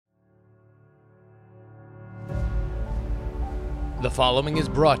The following is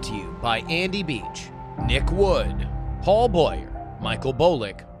brought to you by Andy Beach, Nick Wood, Paul Boyer, Michael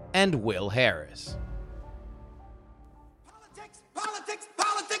Bolick, and Will Harris. Politics, politics,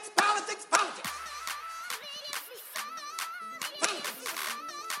 politics, politics, politics.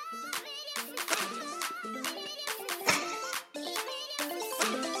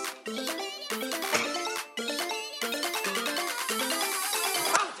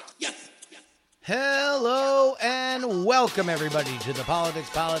 Hello and welcome everybody to the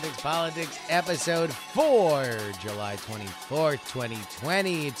Politics episode for July 24th,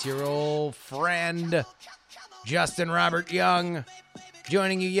 2020. It's your old friend, Justin Robert Young,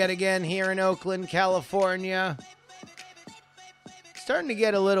 joining you yet again here in Oakland, California. Starting to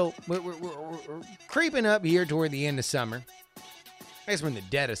get a little, we're creeping up here toward the end of summer. I guess we're in the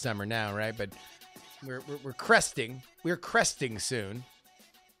dead of summer now, right? But we're cresting. We're cresting soon.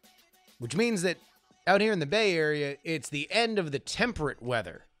 Which means that out here in the Bay Area, it's the end of the temperate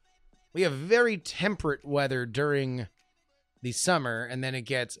weather. We have very temperate weather during the summer, and then it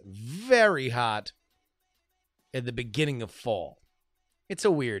gets very hot at the beginning of fall. It's a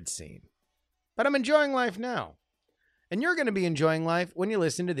weird scene. But I'm enjoying life now. And you're going to be enjoying life when you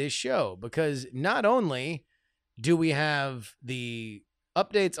listen to this show, because not only do we have the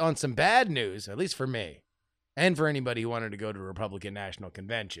updates on some bad news, at least for me, and for anybody who wanted to go to a Republican National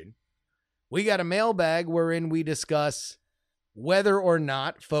Convention, we got a mailbag wherein we discuss whether or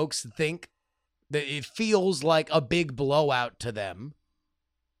not folks think that it feels like a big blowout to them.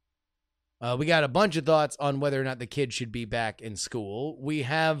 We got a bunch of thoughts on whether or not the kids should be back in school. We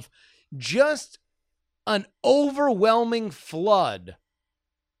have just an overwhelming flood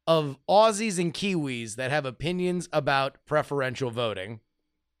of Aussies and Kiwis that have opinions about preferential voting.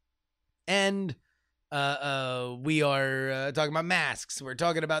 And we are talking about masks. We're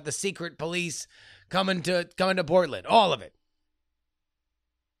talking about the secret police coming to Portland. All of it.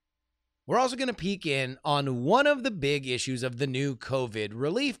 We're also going to peek in on one of the big issues of the new COVID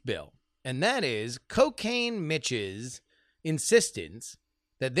relief bill, and that is Cocaine Mitch's insistence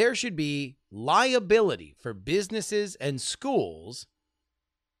that there should be liability for businesses and schools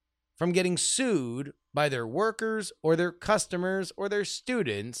from getting sued by their workers or their customers or their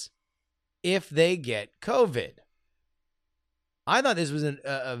students if they get COVID. I thought this was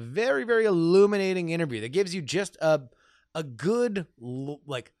a very, very illuminating interview that gives you just a good,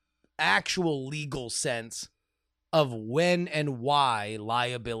 actual legal sense of when and why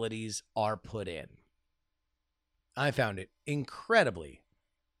liabilities are put in. I found it incredibly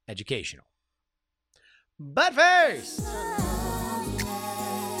educational. But first,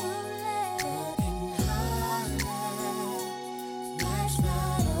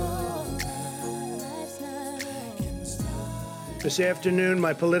 this afternoon,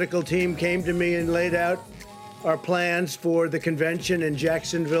 my political team came to me and laid out our plans for the convention in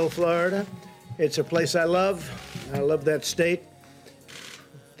Jacksonville, Florida. It's a place I love. I love that state.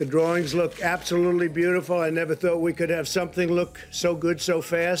 The drawings look absolutely beautiful. I never thought we could have something look so good so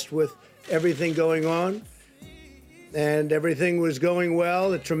fast with everything going on. And everything was going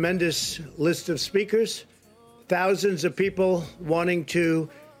well. A tremendous list of speakers, thousands of people wanting to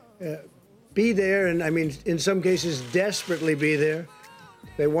be there, and I mean, in some cases, desperately be there.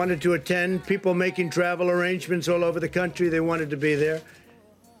 They wanted to attend, people making travel arrangements all over the country. They wanted to be there.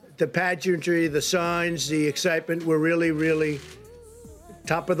 The pageantry, the signs, the excitement were really, really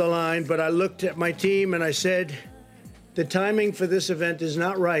top of the line. But I looked at my team and I said, the timing for this event is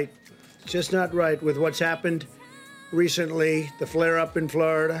not right. It's just not right with what's happened recently, the flare-up in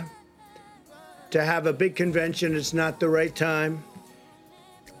Florida. To have a big convention, it's not the right time.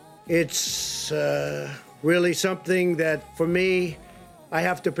 It's really something that, for me, I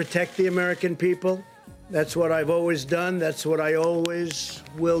have to protect the American people. That's what I've always done. That's what I always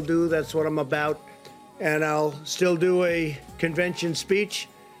will do. That's what I'm about. And I'll still do a convention speech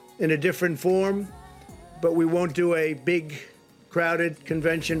in a different form, but we won't do a big, crowded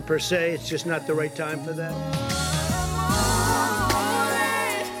convention per se. It's just not the right time for that.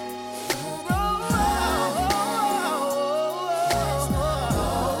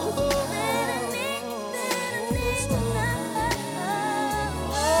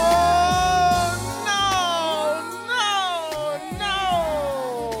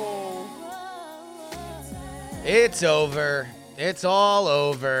 It's over. It's all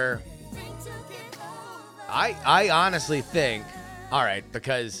over. I honestly think, all right,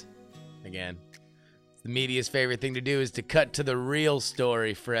 because, again, the media's favorite thing to do is to cut to the real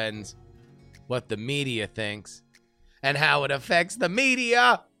story, friends. What the media thinks and how it affects the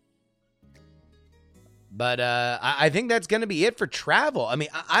media. But I think that's going to be it for travel. I mean,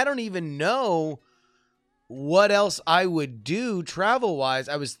 I don't even know what else I would do travel-wise.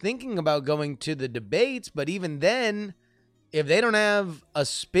 I was thinking about going to the debates, but even then, if they don't have a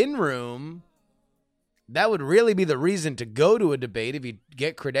spin room, that would really be the reason to go to a debate if you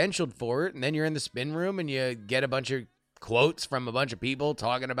get credentialed for it, and then you're in the spin room and you get a bunch of quotes from a bunch of people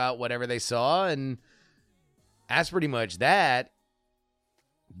talking about whatever they saw, and that's pretty much that.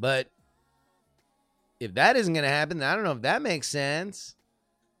 But if that isn't going to happen, I don't know if that makes sense.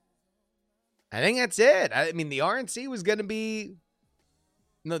 I think that's it. I mean, the RNC was going to be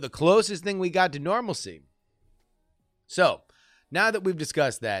the closest thing we got to normalcy. So, now that we've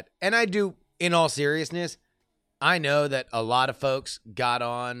discussed that, and I do, in all seriousness, I know that a lot of folks got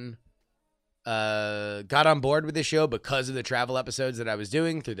on board with this show because of the travel episodes that I was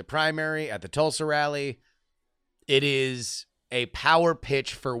doing through the primary at the Tulsa rally. It is a power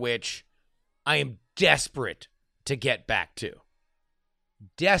pitch for which I am desperate to get back to.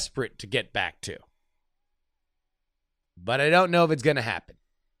 Desperate to get back to. But I don't know if it's going to happen.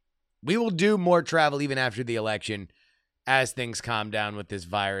 We will do more travel even after the election as things calm down with this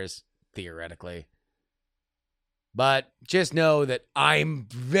virus, theoretically. But just know that I am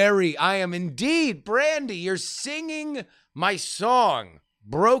indeed, Brandy, you're singing my song,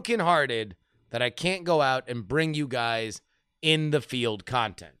 brokenhearted, that I can't go out and bring you guys in the field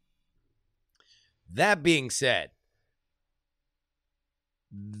content. That being said,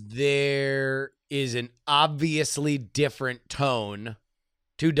 there is an obviously different tone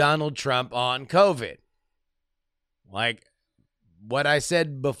to Donald Trump on COVID. Like what I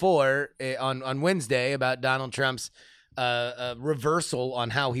said before on Wednesday about Donald Trump's reversal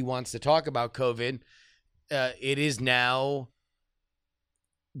on how he wants to talk about COVID, it is now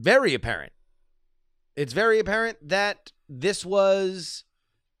very apparent. It's very apparent that this was,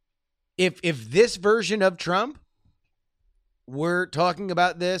 if this version of Trump were talking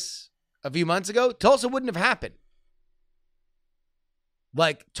about this a few months ago, Tulsa wouldn't have happened.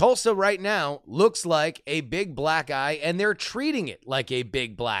 Like, Tulsa right now looks like a big black eye, and they're treating it like a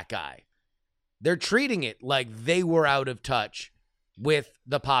big black eye. They're treating it like they were out of touch with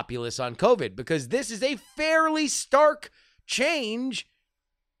the populace on COVID, because this is a fairly stark change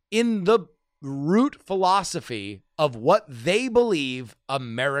in the root philosophy of what they believe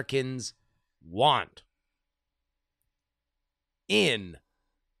Americans want.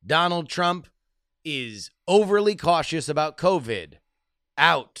 Donald Trump is overly cautious about COVID.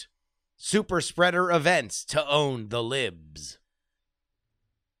 Out. Super spreader events to own the libs.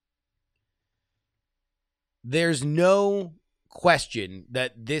 There's no question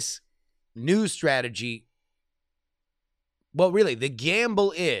that this new strategy, well, really, the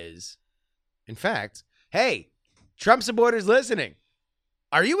gamble is, in fact, hey, Trump supporters listening,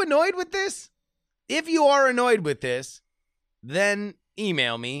 are you annoyed with this? If you are annoyed with this, then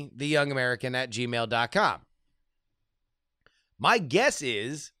email me, theyoungamerican@gmail.com. My guess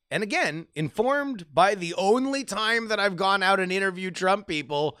is, and again, informed by the only time that I've gone out and interviewed Trump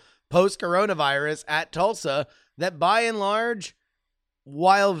people post-coronavirus at Tulsa, that by and large,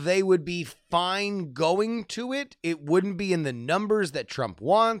 while they would be fine going to it, it wouldn't be in the numbers that Trump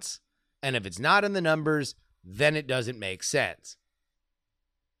wants. And if it's not in the numbers, then it doesn't make sense.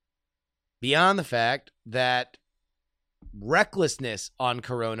 Beyond the fact that recklessness on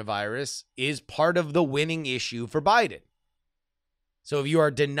coronavirus is part of the winning issue for Biden. So if you are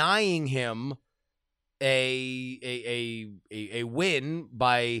denying him a win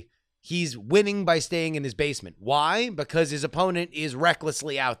by, he's winning by staying in his basement. Why? Because his opponent is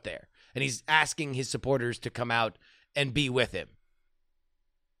recklessly out there and he's asking his supporters to come out and be with him.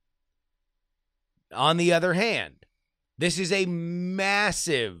 On the other hand, this is a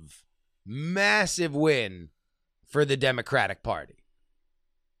massive, massive win for the Democratic Party.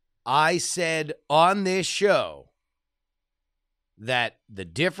 I said on this show that the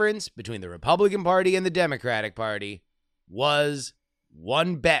difference between the Republican Party and the Democratic Party was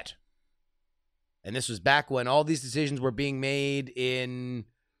one bet. And this was back when all these decisions were being made in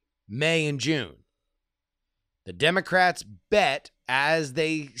May and June. The Democrats bet, as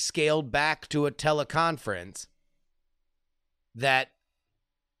they scaled back to a teleconference, that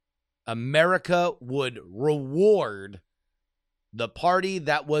America would reward the party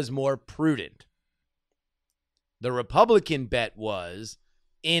that was more prudent. The Republican bet was,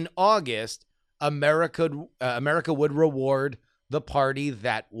 in August, America would reward the party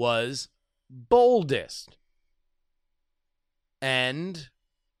that was boldest. And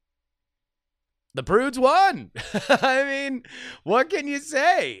the prudes won. I mean, what can you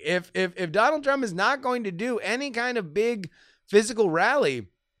say? If Donald Trump is not going to do any kind of big physical rally,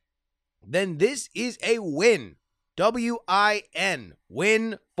 then this is a win. W-I-N.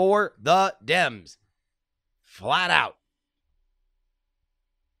 Win for the Dems. flat out.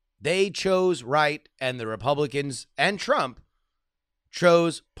 They chose right, and the Republicans and Trump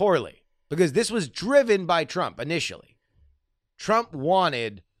chose poorly, because this was driven by Trump initially. Trump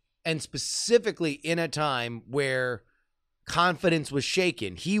wanted, and specifically in a time where confidence was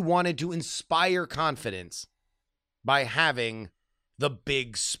shaken, he wanted to inspire confidence by having the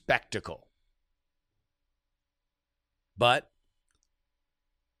big spectacle. But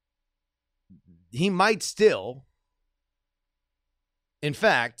he might still, in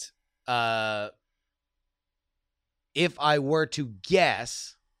fact, if I were to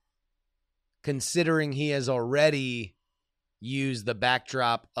guess, considering he has already used the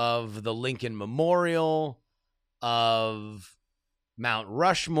backdrop of the Lincoln Memorial, of Mount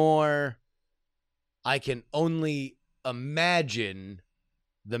Rushmore, I can only imagine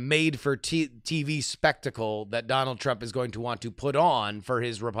the made-for-TV spectacle that Donald Trump is going to want to put on for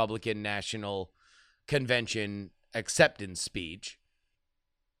his Republican National Convention acceptance speech.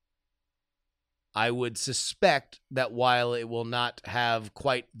 I would suspect that while it will not have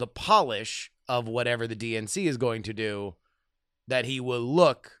quite the polish of whatever the DNC is going to do, that he will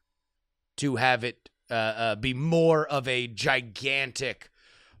look to have it be more of a gigantic,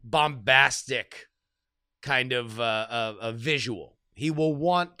 bombastic kind of a visual. He will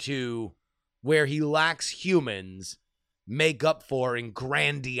want to, where he lacks humans, make up for in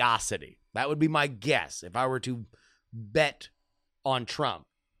grandiosity. That would be my guess if I were to bet on Trump.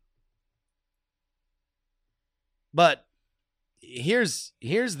 But here's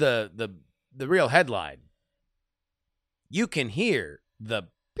the real headline. You can hear the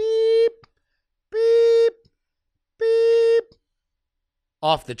beep, beep, beep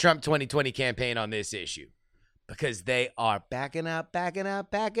off the Trump 2020 campaign on this issue, because they are backing up.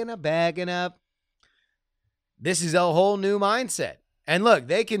 This is a whole new mindset. And look,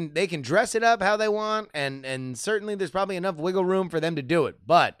 they can dress it up how they want, and certainly there's probably enough wiggle room for them to do it.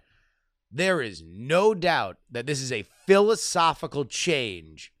 But there is no doubt that this is a philosophical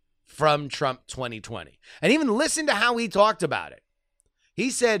change from Trump 2020. And even listen to how he talked about it. He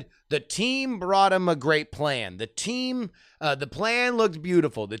said the team brought him a great plan. The plan looked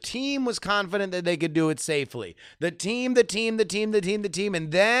beautiful. The team was confident that they could do it safely. The team.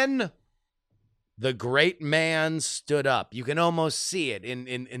 And then the great man stood up. You can almost see it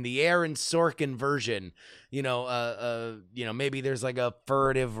in the Aaron Sorkin version. Maybe there's like a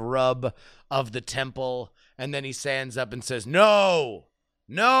furtive rub of the temple, and then he stands up and says, No,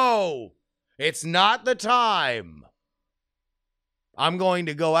 it's not the time. I'm going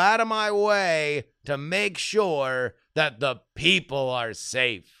to go out of my way to make sure that the people are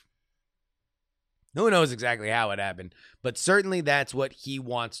safe. Who knows exactly how it happened, but certainly that's what he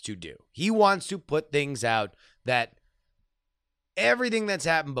wants to do. He wants to put things out that everything that's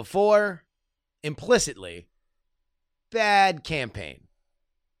happened before, implicitly, bad campaign.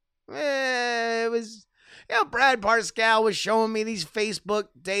 It was, Brad Parscale was showing me these Facebook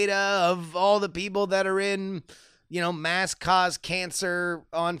data of all the people that are in, mass cause cancer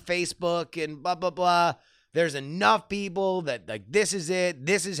on Facebook and blah, blah, blah. There's enough people that, like, this is it.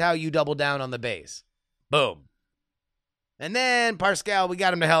 This is how you double down on the base. Boom. And then Parscale, we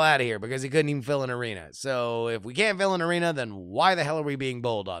got him the hell out of here because he couldn't even fill an arena. So if we can't fill an arena, then why the hell are we being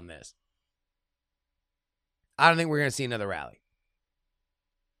bold on this? I don't think we're going to see another rally.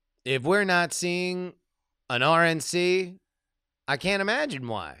 If we're not seeing an RNC, I can't imagine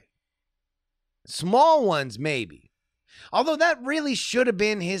why. Small ones, maybe. Although that really should have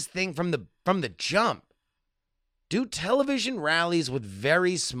been his thing from the jump. Do television rallies with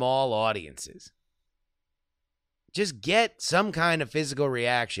very small audiences. Just get some kind of physical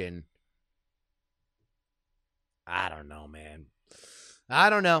reaction. I don't know, man. I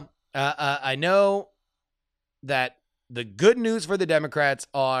don't know. I know that the good news for the Democrats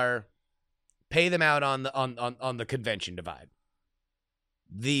are pay them out on the convention divide.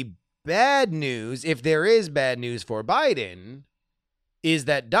 The bad news, if there is bad news for Biden, is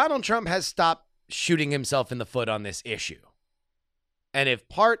that Donald Trump has stopped shooting himself in the foot on this issue. And if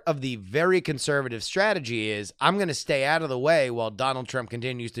part of the very conservative strategy is, I'm going to stay out of the way while Donald Trump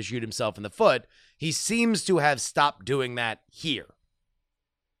continues to shoot himself in the foot, he seems to have stopped doing that here.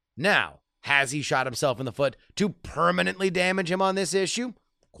 Now, has he shot himself in the foot to permanently damage him on this issue?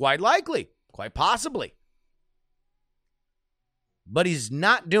 Quite likely, quite possibly. But he's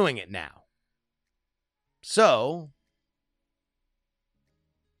not doing it now. So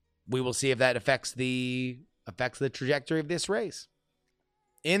we will see if that affects the trajectory of this race.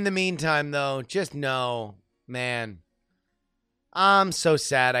 In the meantime, though, just know, man, I'm so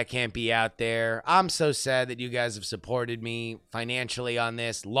sad I can't be out there. I'm so sad that you guys have supported me financially on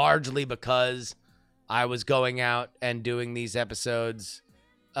this, largely because I was going out and doing these episodes.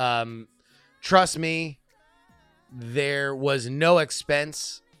 Trust me, there was no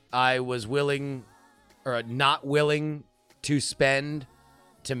expense I was willing or not willing to spend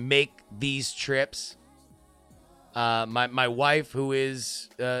to make these trips. My wife, who is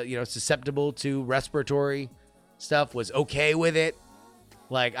susceptible to respiratory stuff, was okay with it.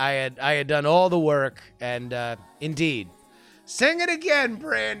 Like I had done all the work, and indeed, sing it again,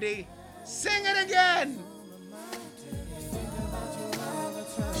 Brandy, sing it again.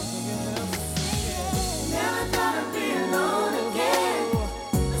 Never thought I'd be alone again.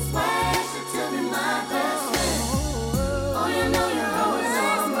 That's why I asked you to be my best friend. Oh, you know you're always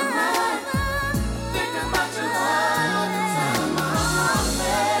on my mind. Think about you all the time,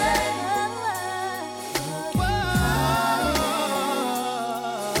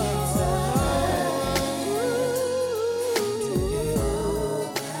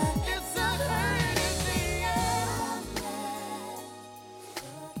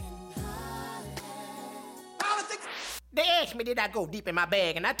 Politics. They ask me, did I go deep in my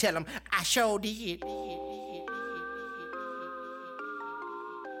bag? And I tell them, I sure did.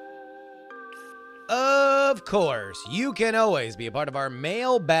 Of course, you can always be a part of our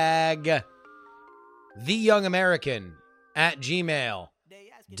mailbag.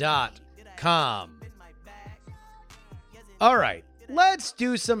 theyoungamerican@gmail.com. All right, let's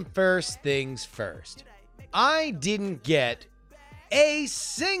do some first things first. I didn't get a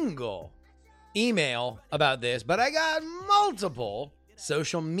single email about this, but I got multiple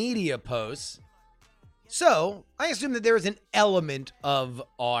social media posts. So I assume that there is an element of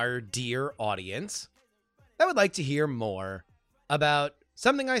our dear audience that would like to hear more about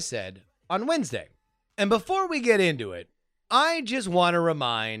something I said on Wednesday. And before we get into it, I just want to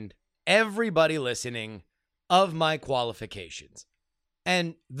remind everybody listening of my qualifications.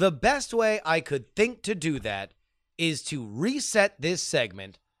 And the best way I could think to do that is to reset this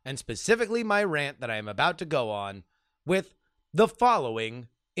segment, and specifically my rant that I am about to go on, with the following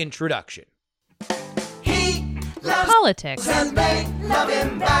introduction. He loves Politics, and they love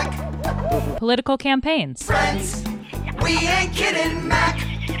him back. political campaigns, Friends, we ain't kidding, Mac.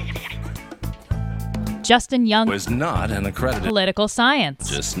 Justin Young, Was not an accredited political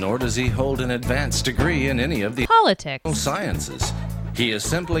science, nor does he hold an advanced degree in any of the politics, sciences. He is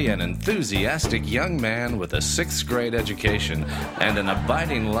simply an enthusiastic young man with a 6th grade education and an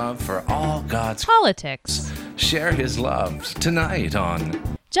abiding love for all God's. politics. Share his love tonight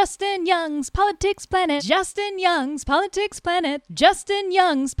on Justin Young's Politics Planet. Justin Young's Politics Planet. Justin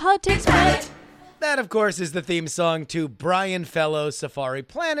Young's Politics Planet. That, of course, is the theme song to Brian Fellows' Safari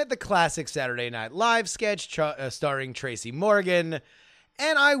Planet, the classic Saturday Night Live sketch starring Tracy Morgan.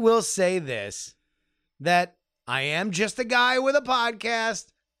 And I will say this, that I am just a guy with a podcast.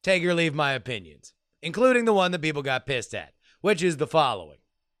 Take or leave my opinions, including the one that people got pissed at, which is the following.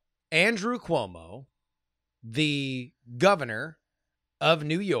 Andrew Cuomo, the governor of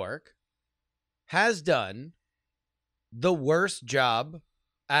New York, has done the worst job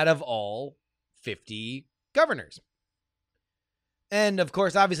out of all 50 governors. And of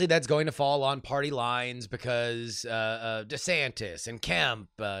course, obviously that's going to fall on party lines because DeSantis and Kemp,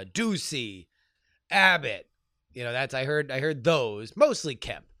 Ducey, Abbott, that's, I heard those, mostly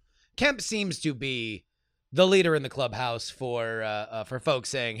Kemp. Kemp seems to be the leader in the clubhouse for folks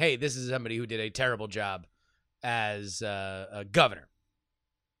saying, hey, this is somebody who did a terrible job as a governor.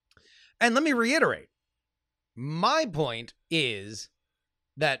 And let me reiterate, my point is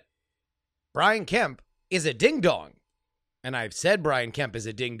that Brian Kemp is a ding-dong. And I've said Brian Kemp is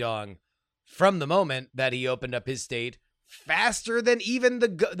a ding-dong from the moment that he opened up his state faster than even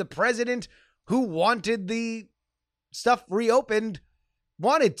the president who wanted the stuff reopened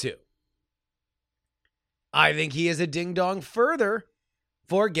wanted to. I think he is a ding-dong further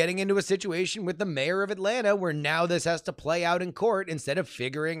for getting into a situation with the mayor of Atlanta where now this has to play out in court instead of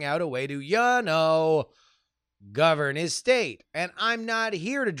figuring out a way to, govern his state. And I'm not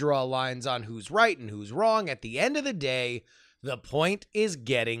here to draw lines on who's right and who's wrong. At the end of the day, the point is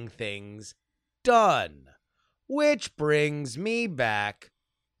getting things done. Which brings me back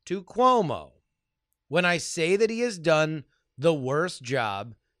to Cuomo. When I say that he has done the worst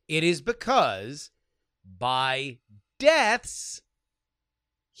job, it is because by deaths,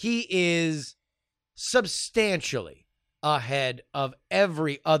 he is substantially ahead of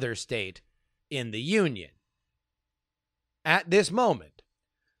every other state in the union. At this moment,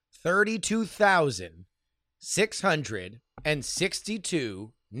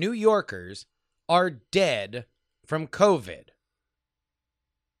 32,662 New Yorkers are dead from COVID.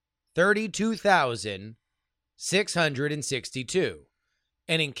 32,662.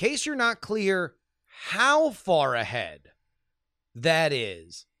 And in case you're not clear how far ahead that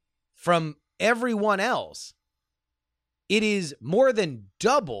is from everyone else, it is more than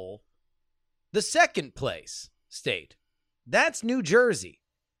double the second place state. That's New Jersey.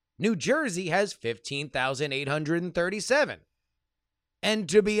 New Jersey has 15,837. And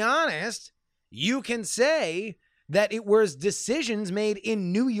to be honest, you can say that it was decisions made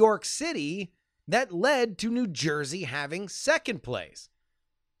in New York City that led to New Jersey having second place.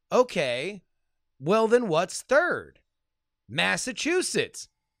 Okay, well then what's third? Massachusetts,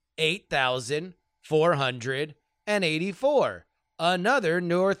 8,484, another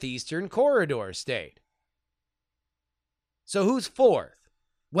Northeastern Corridor state. So who's fourth?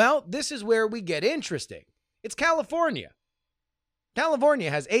 Well, this is where we get interesting. It's California. California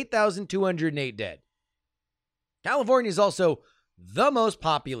has 8,208 dead. California is also the most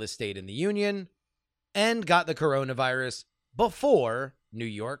populous state in the union and got the coronavirus before New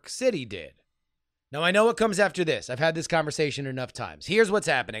York City did. Now, I know what comes after this. I've had this conversation enough times. Here's what's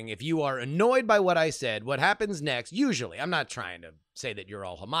happening. If you are annoyed by what I said, what happens next, usually, I'm not trying to say that you're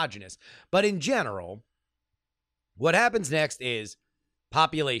all homogenous, but in general, what happens next is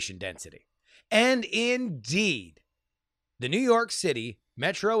population density. And indeed, the New York City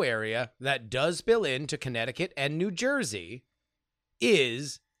metro area that does spill into Connecticut and New Jersey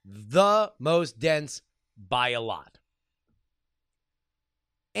is the most dense by a lot.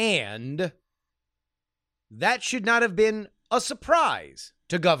 And that should not have been a surprise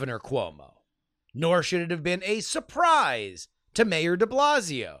to Governor Cuomo, nor should it have been a surprise to Mayor de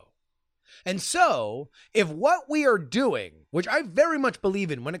Blasio. And so, if what we are doing, which I very much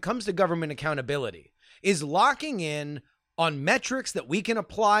believe in when it comes to government accountability, is locking in on metrics that we can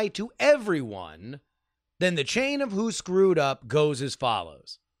apply to everyone, then the chain of who screwed up goes as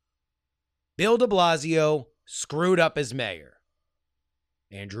follows. Bill de Blasio screwed up as mayor.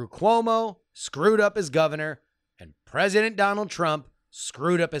 Andrew Cuomo screwed up as governor, and President Donald Trump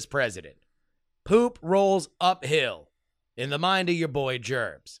screwed up as president. Poop rolls uphill in the mind of your boy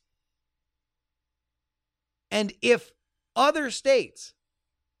Gerbs. And if other states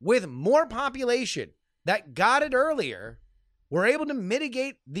with more population that got it earlier were able to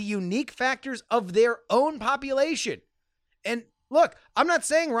mitigate the unique factors of their own population, and look, I'm not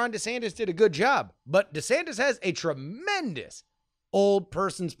saying Ron DeSantis did a good job, but DeSantis has a tremendous old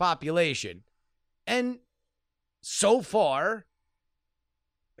person's population, and so far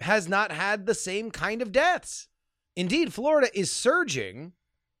has not had the same kind of deaths. Indeed, Florida is surging,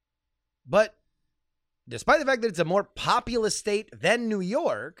 but despite the fact that it's a more populous state than New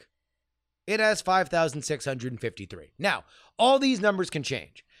York, it has 5,653. Now, all these numbers can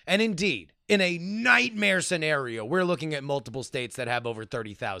change. And indeed, in a nightmare scenario, we're looking at multiple states that have over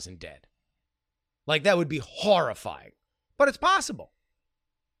 30,000 dead. Like, that would be horrifying. But it's possible.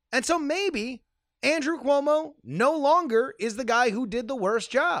 And so maybe Andrew Cuomo no longer is the guy who did the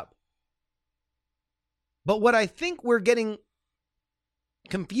worst job. But what I think we're getting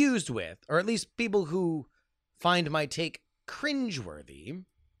confused with, or at least people who find my take cringeworthy,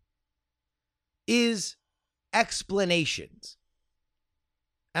 is explanations.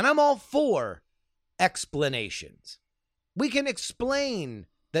 And I'm all for explanations. We can explain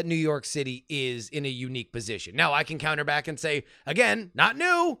that New York City is in a unique position. Now, I can counter back and say, again, not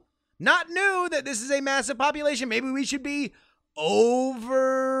new that this is a massive population. Maybe we should be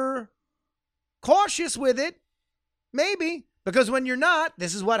over cautious with it. Maybe. Because when you're not,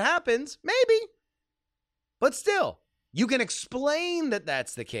 this is what happens. Maybe. But still, you can explain that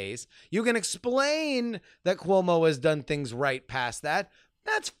that's the case. You can explain that Cuomo has done things right past that.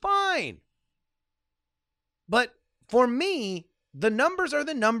 That's fine. But for me, the numbers are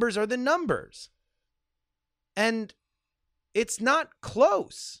the numbers are the numbers. And it's not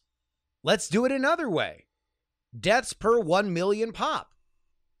close. Let's do it another way. Deaths per 1 million pop.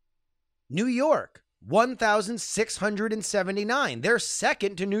 New York, 1,679. They're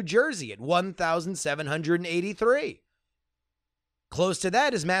second to New Jersey at 1,783. Close to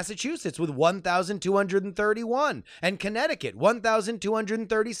that is Massachusetts with 1,231 and Connecticut,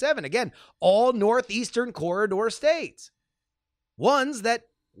 1,237. Again, all Northeastern Corridor states. Ones that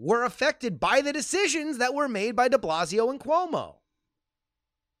were affected by the decisions that were made by de Blasio and Cuomo.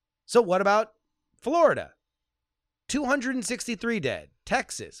 So what about Florida? 263 dead.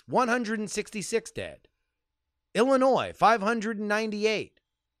 Texas, 166 dead. Illinois, 598.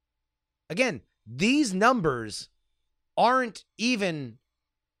 Again, these numbers aren't even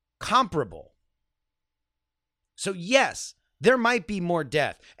comparable. So yes, there might be more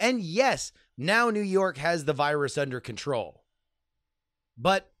death. And yes, now New York has the virus under control.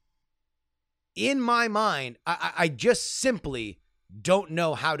 But in my mind, I just simply don't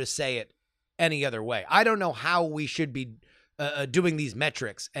know how to say it any other way. I don't know how we should be doing these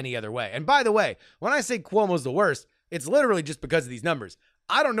metrics any other way. And by the way, when I say Cuomo's the worst, it's literally just because of these numbers.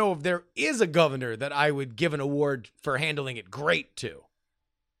 I don't know if there is a governor that I would give an award for handling it great to.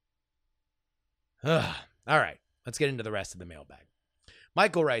 All right, let's get into the rest of the mailbag.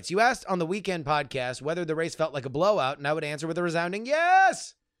 Michael writes, you asked on the weekend podcast whether the race felt like a blowout, and I would answer with a resounding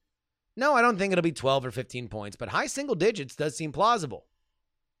yes. No, I don't think it'll be 12 or 15 points, but high single digits does seem plausible.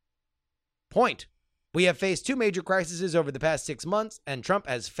 Point. We have faced two major crises over the past 6 months, and Trump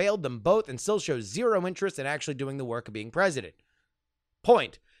has failed them both and still shows zero interest in actually doing the work of being president.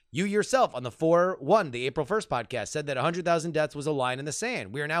 Point. You yourself on the the April 1st podcast said that 100,000 deaths was a line in the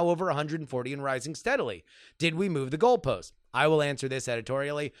sand. We are now over 140 and rising steadily. Did we move the goalpost? I will answer this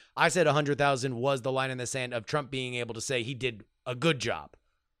editorially. I said 100,000 was the line in the sand of Trump being able to say he did a good job.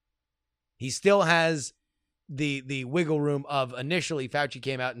 He still has the wiggle room of initially Fauci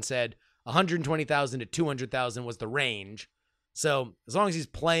came out and said 120,000 to 200,000 was the range. So as long as he's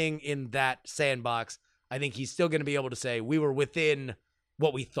playing in that sandbox, I think he's still going to be able to say we were within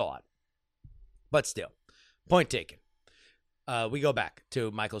what we thought. But still, point taken. We go back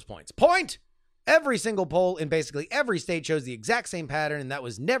to Michael's points. Point! Every single poll in basically every state shows the exact same pattern, and that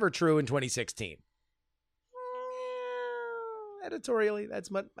was never true in 2016. Editorially, that's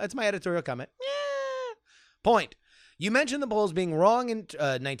my editorial comment. Point. You mentioned the polls being wrong in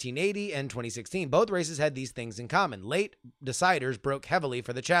 1980 and 2016. Both races had these things in common. Late deciders broke heavily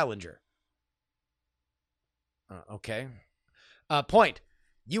for the challenger. Okay. Point.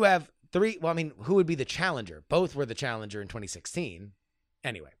 You have three. Well, I mean, who would be the challenger? Both were the challenger in 2016.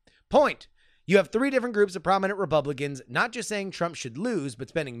 Anyway. Point. You have three different groups of prominent Republicans, not just saying Trump should lose, but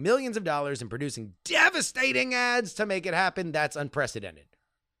spending millions of dollars and producing devastating ads to make it happen. That's unprecedented.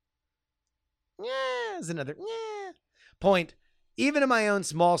 Yeah, is another. Yeah. Point. Even in my own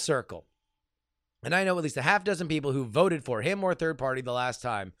small circle, and I know at least a half dozen people who voted for him or third party the last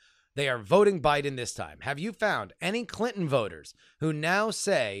time, they are voting Biden this time. Have you found any Clinton voters who now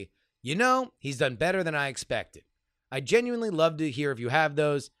say, you know, he's done better than I expected? I genuinely love to hear if you have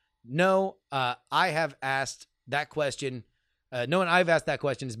those. No, I have asked that question. No one I've asked that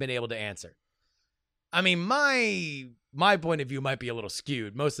question has been able to answer. I mean, my point of view might be a little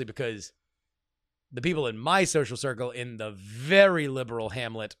skewed, mostly because the people in my social circle in the very liberal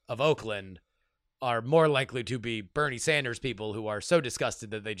hamlet of Oakland are more likely to be Bernie Sanders people who are so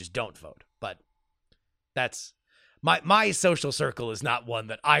disgusted that they just don't vote. But that's my social circle is not one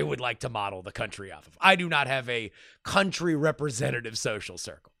that I would like to model the country off of. I do not have a country representative social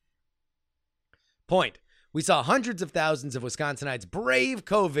circle. Point. We saw hundreds of thousands of Wisconsinites brave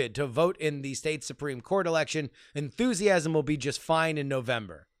COVID to vote in the state Supreme Court election. Enthusiasm will be just fine in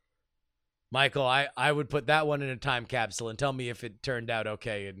November. Michael, I would put that one in a time capsule and tell me if it turned out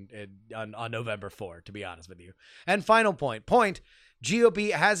okay on November 4, to be honest with you. And final point. Point.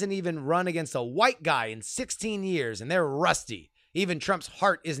 GOP hasn't even run against a white guy in 16 years, and they're rusty. Even Trump's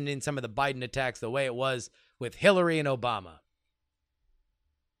heart isn't in some of the Biden attacks the way it was with Hillary and Obama.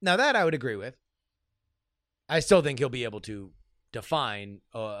 Now that I would agree with. I still think he'll be able to define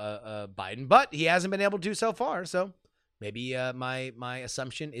Biden, but he hasn't been able to so far. So maybe my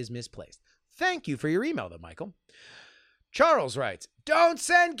assumption is misplaced. Thank you for your email, though, Michael. Charles writes, don't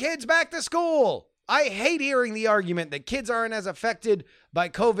send kids back to school. I hate hearing the argument that kids aren't as affected by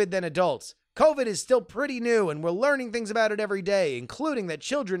COVID than adults. COVID is still pretty new, and we're learning things about it every day, including that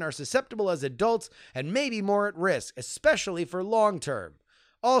children are susceptible as adults and maybe more at risk, especially for long term.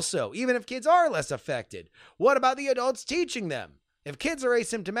 Also, even if kids are less affected, what about the adults teaching them? If kids are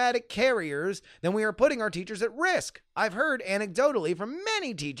asymptomatic carriers, then we are putting our teachers at risk. I've heard anecdotally from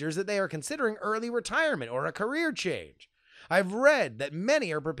many teachers that they are considering early retirement or a career change. I've read that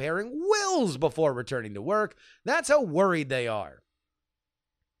many are preparing wills before returning to work. That's how worried they are.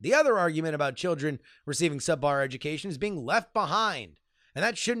 The other argument about children receiving subpar education is being left behind, and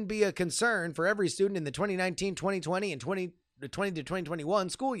that shouldn't be a concern for every student in the 2019, 2020, and 2020 to 2021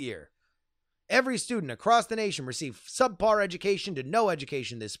 school year. Every student across the nation received subpar education to no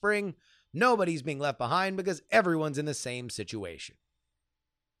education this spring. Nobody's being left behind because everyone's in the same situation.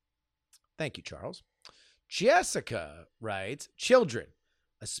 Thank you, Charles. Jessica writes, children,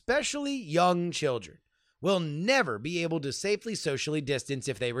 especially young children, will never be able to safely socially distance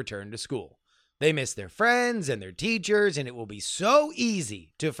if they return to school. They miss their friends and their teachers, and it will be so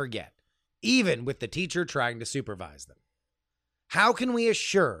easy to forget, even with the teacher trying to supervise them. How can we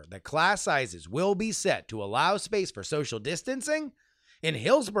assure that class sizes will be set to allow space for social distancing? In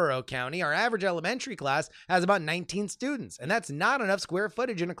Hillsborough County, our average elementary class has about 19 students, and that's not enough square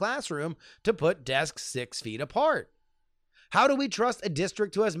footage in a classroom to put desks 6 feet apart. How do we trust a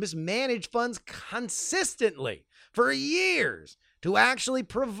district who has mismanaged funds consistently for years to actually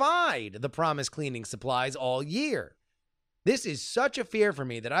provide the promised cleaning supplies all year? This is such a fear for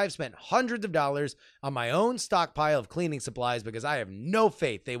me that I've spent hundreds of dollars on my own stockpile of cleaning supplies because I have no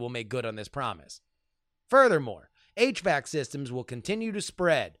faith they will make good on this promise. Furthermore, HVAC systems will continue to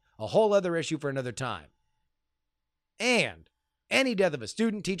spread, a whole other issue for another time. And any death of a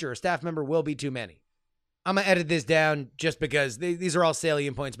student, teacher, or staff member will be too many. I'm going to edit this down just because these are all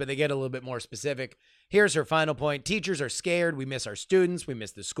salient points, but they get a little bit more specific. Here's her final point. Teachers are scared. We miss our students. We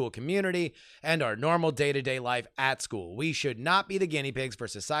miss the school community and our normal day-to-day life at school. We should not be the guinea pigs for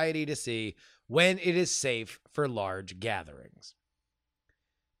society to see when it is safe for large gatherings.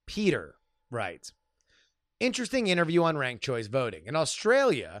 Peter writes, interesting interview on ranked choice voting. In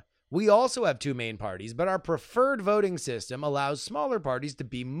Australia, we also have two main parties, but our preferred voting system allows smaller parties to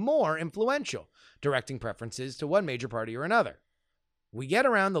be more influential, directing preferences to one major party or another. We get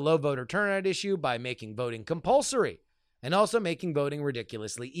around the low voter turnout issue by making voting compulsory and also making voting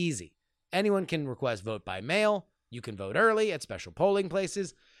ridiculously easy. Anyone can request vote by mail, you can vote early at special polling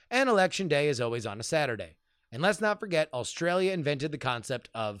places, and election day is always on a Saturday. And let's not forget, Australia invented the concept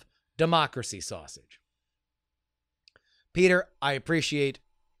of democracy sausage. Peter, I appreciate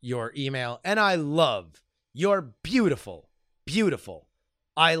your email, and I love your beautiful, beautiful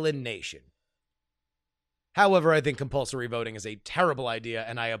island nation. However, I think compulsory voting is a terrible idea,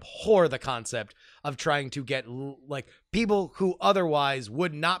 and I abhor the concept of trying to get people who otherwise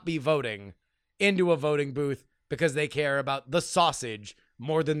would not be voting into a voting booth because they care about the sausage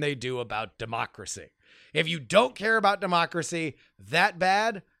more than they do about democracy. If you don't care about democracy that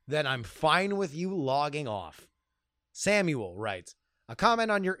bad, then I'm fine with you logging off. Samuel writes, a comment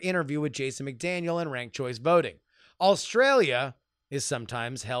on your interview with Jason McDaniel and ranked choice voting. Australia is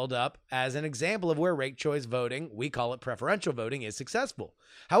sometimes held up as an example of where ranked choice voting, we call it preferential voting, is successful.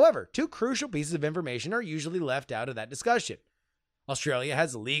 However, two crucial pieces of information are usually left out of that discussion. Australia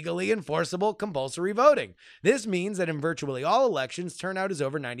has legally enforceable compulsory voting. This means that in virtually all elections, turnout is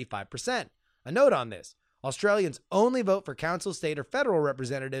over 95%. A note on this. Australians only vote for council, state, or federal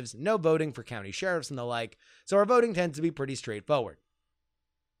representatives, no voting for county sheriffs and the like, so our voting tends to be pretty straightforward.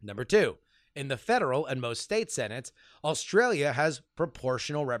 Number two, in the federal and most state senates, Australia has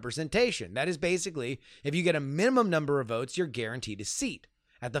proportional representation. That is basically, if you get a minimum number of votes, you're guaranteed a seat.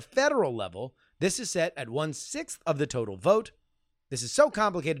 At the federal level, this is set at 1/6 of the total vote. This is so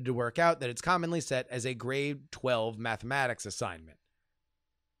complicated to work out that it's commonly set as a grade 12 mathematics assignment.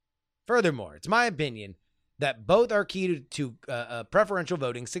 Furthermore, it's my opinion that both are key to preferential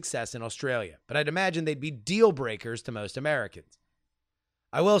voting success in Australia, but I'd imagine they'd be deal breakers to most Americans.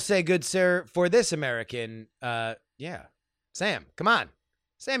 I will say, good sir, for this American, Sam, come on.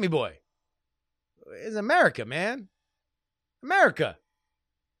 Sammy boy. It's America, man. America.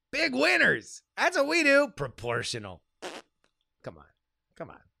 Big winners. That's what we do. Proportional. Come on.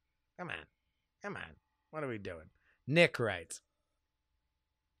 What are we doing? Nick writes,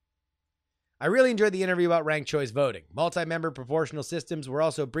 I really enjoyed the interview about ranked choice voting. Multi-member proportional systems were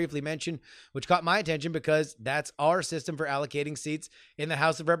also briefly mentioned, which caught my attention because that's our system for allocating seats in the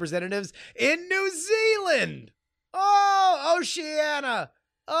House of Representatives in New Zealand. Oh, Oceania.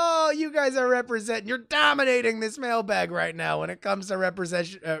 Oh, you guys are representing. You're dominating this mailbag right now when it comes to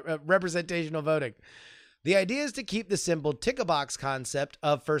representational voting. The idea is to keep the simple tick-a-box concept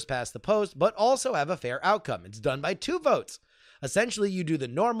of first past the post, but also have a fair outcome. It's done by 2 votes. Essentially, you do the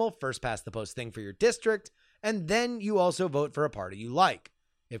normal first past the post thing for your district, and then you also vote for a party you like.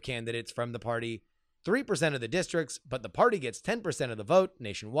 If candidates from the party 3% of the districts, but the party gets 10% of the vote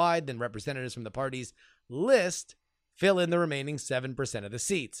nationwide, then representatives from the party's list fill in the remaining 7% of the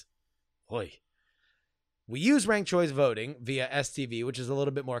seats. Oy. We use ranked choice voting via STV, which is a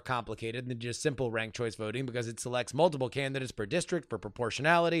little bit more complicated than just simple ranked choice voting because it selects multiple candidates per district for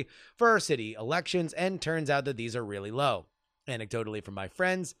proportionality for our city elections, and turns out that these are really low. Anecdotally from my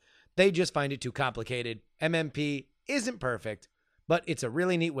friends, they just find it too complicated. MMP isn't perfect, but it's a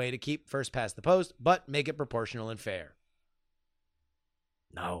really neat way to keep first past the post, but make it proportional and fair.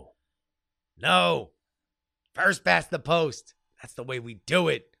 No. First past the post. That's the way we do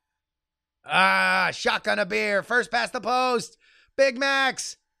it. Shotgun a beer. First past the post. Big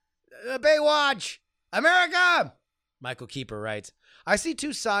Macs. Baywatch. America. Michael Keeper writes, I see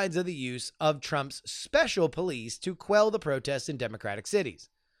 2 sides of the use of Trump's special police to quell the protests in Democratic cities.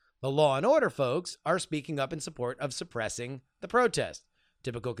 The law and order folks are speaking up in support of suppressing the protest.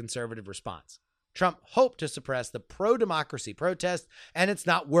 Typical conservative response. Trump hoped to suppress the pro-democracy protests, and it's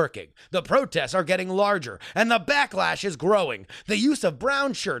not working. The protests are getting larger, and the backlash is growing. The use of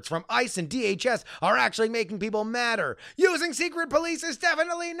brown shirts from ICE and DHS are actually making people madder. Using secret police is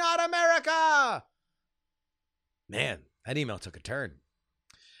definitely not America. Man, that email took a turn.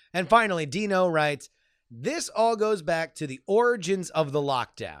 And finally, Dino writes, this all goes back to the origins of the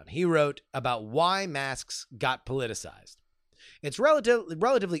lockdown. He wrote about why masks got politicized. It's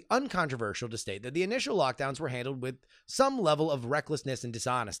relatively uncontroversial to state that the initial lockdowns were handled with some level of recklessness and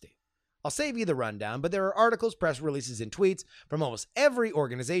dishonesty. I'll save you the rundown, but there are articles, press releases, and tweets from almost every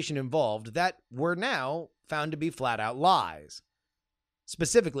organization involved that were now found to be flat-out lies,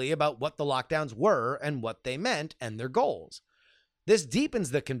 specifically about what the lockdowns were and what they meant and their goals. This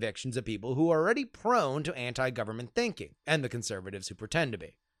deepens the convictions of people who are already prone to anti-government thinking and the conservatives who pretend to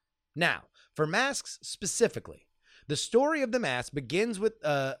be. Now, for masks specifically, the story of the mask begins with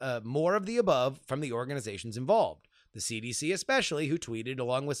more of the above from the organizations involved, the CDC especially, who tweeted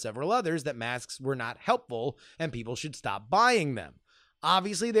along with several others that masks were not helpful and people should stop buying them.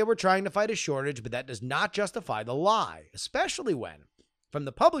 Obviously, they were trying to fight a shortage, but that does not justify the lie, especially when, from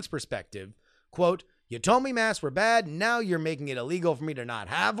the public's perspective, quote, you told me masks were bad, now you're making it illegal for me to not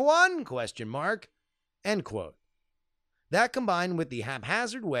have one? Question mark. End quote. That combined with the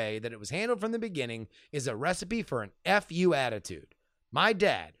haphazard way that it was handled from the beginning is a recipe for an F you attitude. My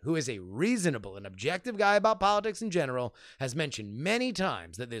dad, who is a reasonable and objective guy about politics in general, has mentioned many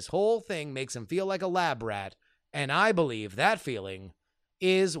times that this whole thing makes him feel like a lab rat, and I believe that feeling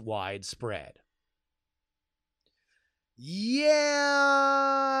is widespread.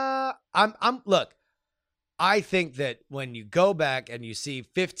 Yeah, look, I think that when you go back and you see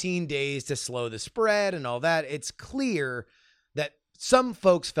 15 days to slow the spread and all that, it's clear that some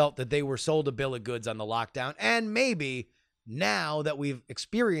folks felt that they were sold a bill of goods on the lockdown. And maybe now that we've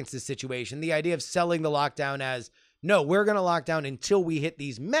experienced this situation, the idea of selling the lockdown as, no, we're going to lock down until we hit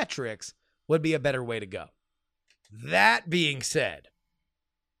these metrics would be a better way to go. That being said,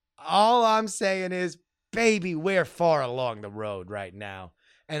 all I'm saying is, baby, we're far along the road right now.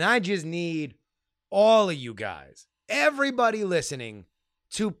 And I just need all of you guys, everybody listening,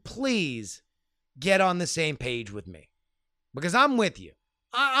 to please get on the same page with me. Because I'm with you.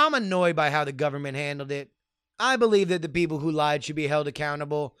 I'm annoyed by how the government handled it. I believe that the people who lied should be held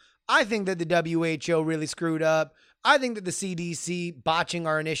accountable. I think that the WHO really screwed up. I think that the CDC botching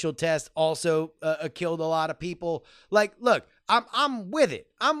our initial test also killed a lot of people. Like, look, I'm with it.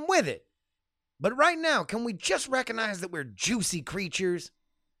 I'm with it. But right now, can we just recognize that we're juicy creatures?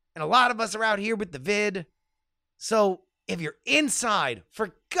 And a lot of us are out here with the vid. So if you're inside,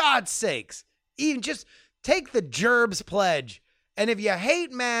 for God's sakes, even just take the Gerbs pledge. And if you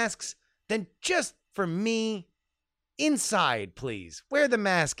hate masks, then just for me, inside, please. Wear the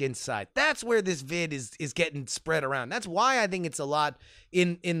mask inside. That's where this vid is getting spread around. That's why I think it's a lot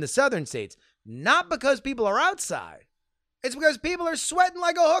in the southern states. Not because people are outside. It's because people are sweating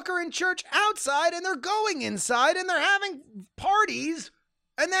like a hooker in church outside, and they're going inside, and they're having parties.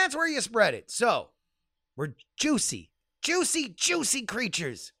 And that's where you spread it. So, we're juicy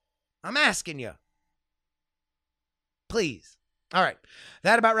creatures. I'm asking you. Please. All right.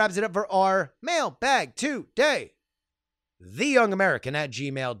 That about wraps it up for our mailbag today.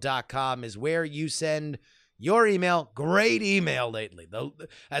 TheYoungAmerican@gmail.com is where you send your email. Great email lately.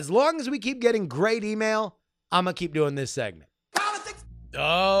 As long as we keep getting great email, I'm going to keep doing this segment. Politics.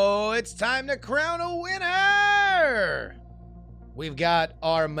 Oh, it's time to crown a winner. We've got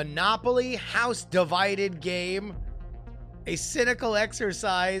our Monopoly House Divided game, a cynical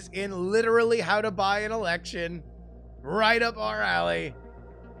exercise in literally how to buy an election, right up our alley.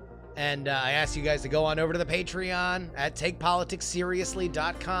 And I asked you guys to go on over to the Patreon at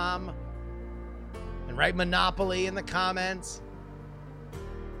takepoliticsseriously.com and write Monopoly in the comments.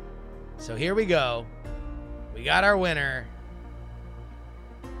 So here we go. We got our winner,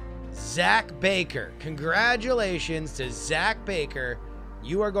 Zach Baker. Congratulations to Zach Baker.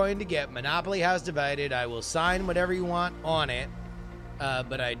 You are going to get Monopoly House Divided. I will sign whatever you want on it.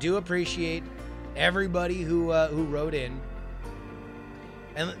 But I do appreciate everybody who wrote in.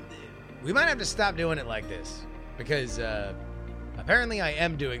 And we might have to stop doing it like this, because apparently I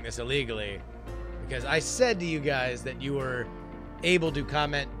am doing this illegally, because I said to you guys that you were able to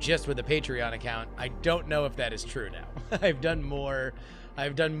comment just with a Patreon account. I don't know if that is true now. I've done more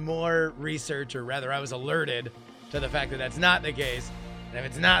research, or rather I was alerted to the fact that that's not the case. And if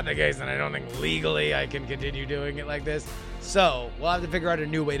it's not the case, then I don't think legally I can continue doing it like this. So we'll have to figure out a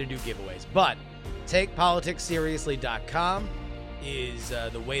new way to do giveaways. But takepoliticsseriously.com is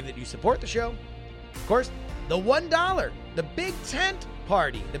the way that you support the show. Of course, the $1, the Big Tent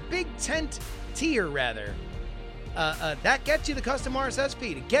Party, the Big Tent tier rather, that gets you the custom RSS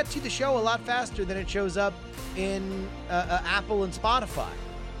feed. It gets you the show a lot faster than it shows up in Apple and Spotify.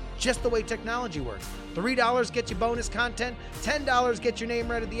 Just the way technology works. $3 gets you bonus content, $10 gets your name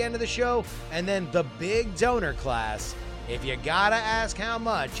read at the end of the show, and then the big donor class. If you gotta ask how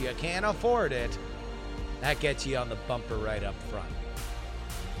much, you can't afford it. That gets you on the bumper right up front.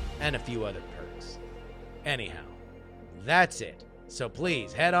 And a few other perks. Anyhow, that's it. So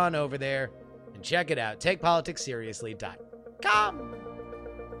please head on over there and check it out. TakePoliticsSeriously.com.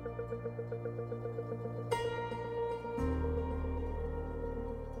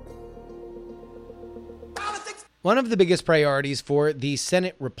 One of the biggest priorities for the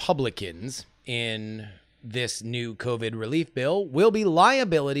Senate Republicans in this new COVID relief bill will be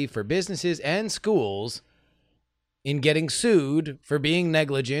liability for businesses and schools in getting sued for being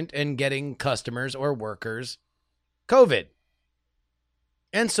negligent and getting customers or workers COVID.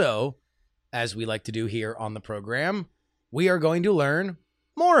 And so, as we like to do here on the program, we are going to learn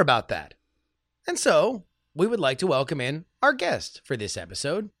more about that. And so, we would like to welcome in our guest for this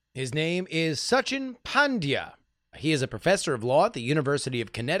episode. His name is Sachin Pandya. He is a professor of law at the University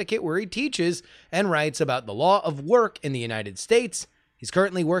of Connecticut, where he teaches and writes about the law of work in the United States. He's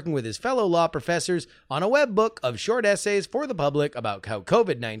currently working with his fellow law professors on a web book of short essays for the public about how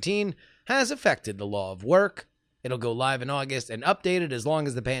COVID-19 has affected the law of work. It'll go live in August and updated as long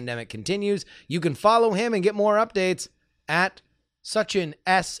as the pandemic continues. You can follow him and get more updates at Sachin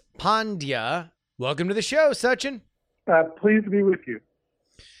S. Pandya. Welcome to the show, Sachin. Pleased to be with you.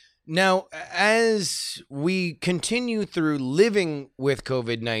 Now, as we continue through living with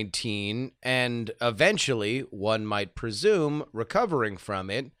COVID-19 and eventually, one might presume, recovering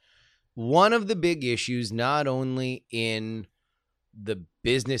from it, one of the big issues, not only in the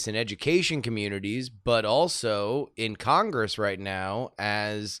business and education communities, but also in Congress right now,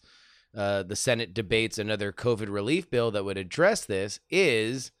 as the Senate debates another COVID relief bill that would address this,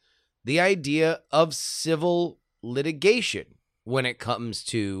 is the idea of civil litigation when it comes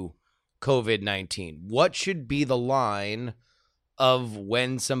to COVID-19. What should be the line of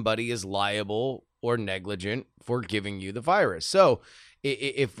when somebody is liable or negligent for giving you the virus? So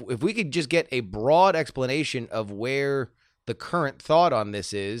if we could just get a broad explanation of where the current thought on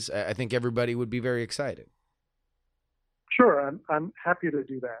this is, I think everybody would be very excited. Sure, I'm happy to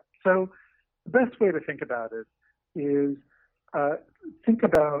do that. So the best way to think about it is think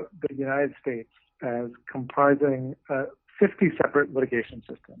about the United States as comprising 50 separate litigation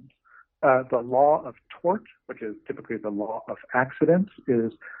systems. The law of tort, which is typically the law of accidents,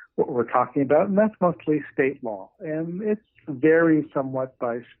 is what we're talking about, and that's mostly state law. And it varies somewhat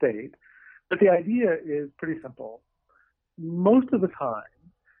by state. But the idea is pretty simple. Most of the time,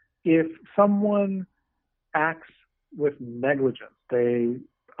 if someone acts with negligence, they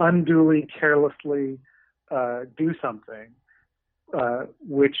unduly, carelessly do something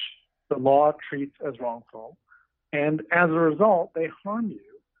which the law treats as wrongful, and as a result, they harm you,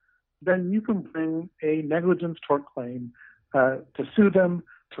 then you can bring a negligence tort claim to sue them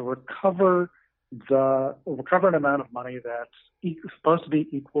to recover an amount of money that's supposed to be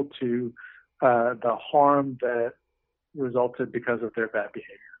equal to the harm that resulted because of their bad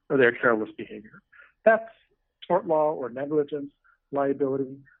behavior or their careless behavior. That's tort law or negligence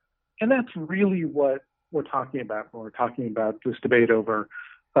liability, and that's really what we're talking about when we're talking about this debate over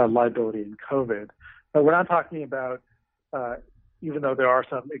liability in COVID. We're not talking about even though there are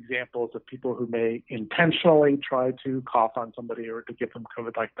some examples of people who may intentionally try to cough on somebody or to give them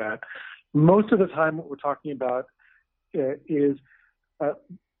COVID like that. Most of the time, what we're talking about is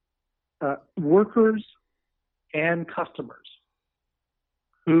workers and customers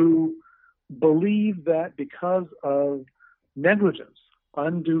who believe that because of negligence,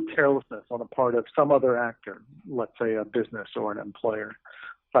 undue carelessness on the part of some other actor, let's say a business or an employer,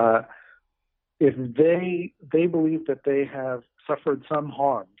 if they believe that they have suffered some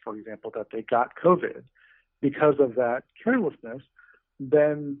harm, for example, that they got COVID because of that carelessness,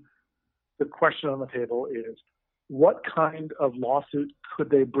 then the question on the table is, what kind of lawsuit could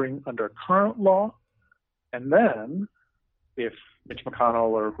they bring under current law? And then, if Mitch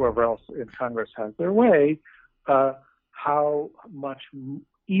McConnell or whoever else in Congress has their way, how much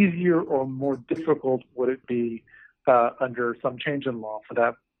easier or more difficult would it be under some change in law for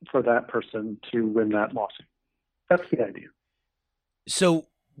that person to win that lawsuit? That's the idea. So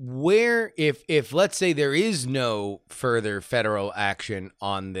where, if let's say there is no further federal action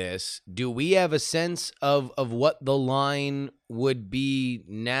on this, do we have a sense of what the line would be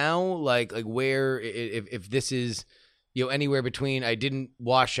now? Like where, if this is anywhere between I didn't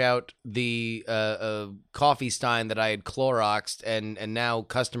wash out the coffee stein that I had Cloroxed and now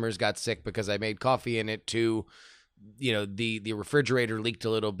customers got sick because I made coffee in it to, the refrigerator leaked a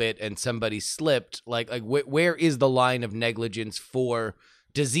little bit and somebody slipped. Where is the line of negligence for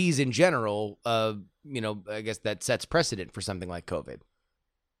disease in general? I guess that sets precedent for something like COVID.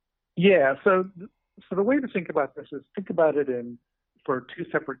 Yeah. So the way to think about this is think about it for two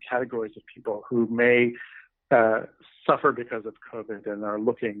separate categories of people who may suffer because of COVID and are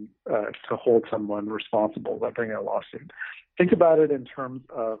looking to hold someone responsible by bringing a lawsuit. Think about it in terms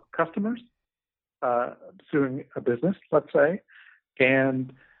of customers suing a business, let's say,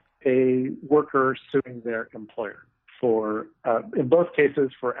 and a worker suing their employer for, in both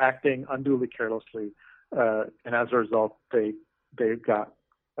cases, for acting unduly carelessly, and as a result, they got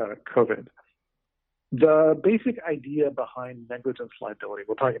COVID. The basic idea behind negligence liability,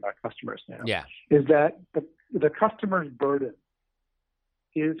 we're talking about customers now, is that the customer's burden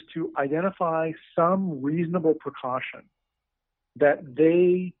is to identify some reasonable precaution that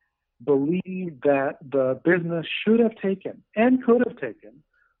they believe that the business should have taken and could have taken,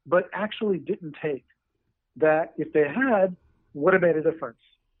 but actually didn't take, that if they had, would have made a difference.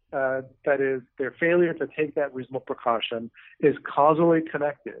 That is, their failure to take that reasonable precaution is causally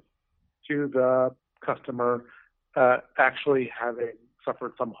connected to the customer actually having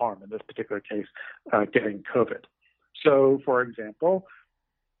suffered some harm, in this particular case, getting COVID. So, for example,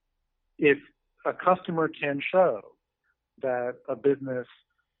 if a customer can show that a business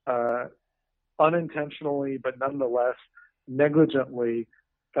unintentionally but nonetheless negligently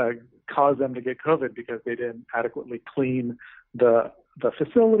caused them to get COVID because they didn't adequately clean the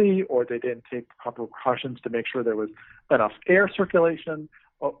facility, or they didn't take proper precautions to make sure there was enough air circulation,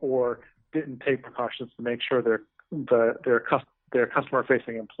 or didn't take precautions to make sure their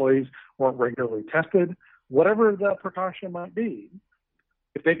customer-facing employees weren't regularly tested, whatever the precaution might be,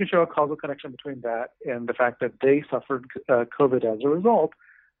 if they can show a causal connection between that and the fact that they suffered COVID as a result,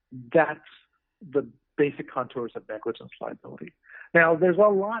 that's the basic contours of negligence liability. Now, there's a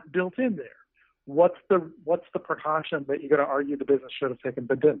lot built in there. What's the precaution that you're going to argue the business should have taken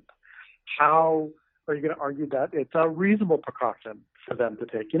but didn't? How are you going to argue that it's a reasonable precaution for them to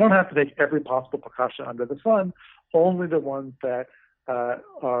take? You don't have to take every possible precaution under the sun, only the ones that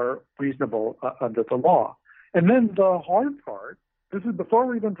are reasonable under the law. And then the hard part, this is before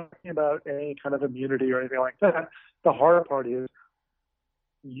we're even talking about any kind of immunity or anything like that, the hard part is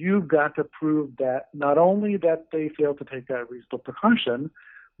you've got to prove that not only that they failed to take that reasonable precaution,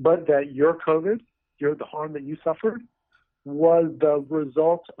 but that your COVID, the harm that you suffered, was the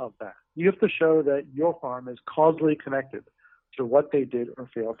result of that. You have to show that your harm is causally connected to what they did or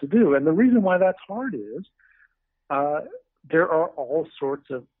failed to do. And the reason why that's hard is there are all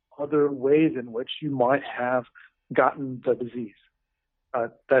sorts of other ways in which you might have gotten the disease.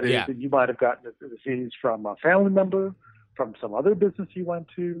 That is, that you might have gotten the disease from a family member, from some other business you went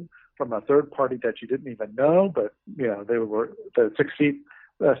to, from a third party that you didn't even know, but the 6 feet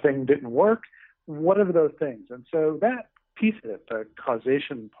thing didn't work, whatever those things. And so that piece of it, the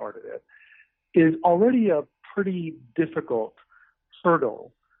causation part of it, is already a pretty difficult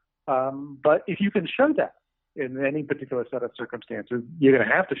hurdle. But if you can show that in any particular set of circumstances, you're going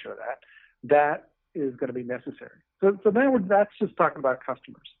to have to show that. That is going to be necessary. So that's just talking about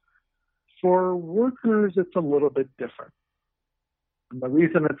customers. For workers, it's a little bit different. And the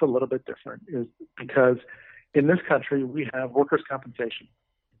reason it's a little bit different is because in this country, we have workers' compensation.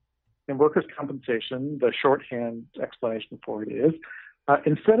 In workers' compensation, the shorthand explanation for it is,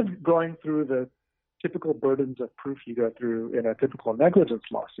 instead of going through the typical burdens of proof you go through in a typical negligence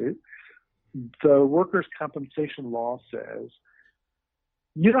lawsuit, the workers' compensation law says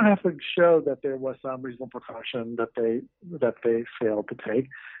you don't have to show that there was some reasonable precaution that they failed to take.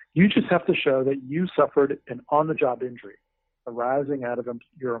 You just have to show that you suffered an on-the-job injury arising out of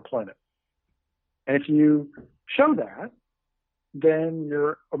your employment. And if you show that, then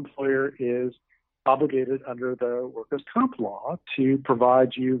your employer is obligated under the workers' comp law to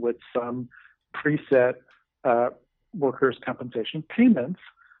provide you with some preset workers' compensation payments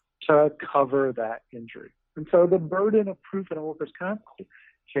to cover that injury. And so the burden of proof in a workers' comp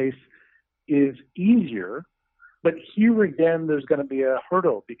case is easier, but here again, there's going to be a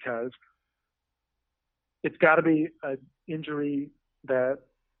hurdle because it's got to be an injury that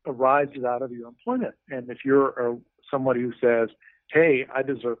arises out of your employment. And if you're somebody who says, hey, I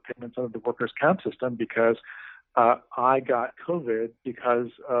deserve payments under the workers' comp system because I got COVID because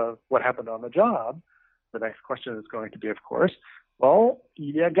of what happened on the job, the next question is going to be, of course, well,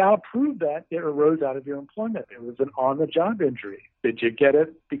 you got to prove that it arose out of your employment. It was an on-the-job injury. Did you get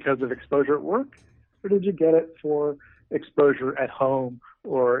it because of exposure at work, or did you get it for exposure at home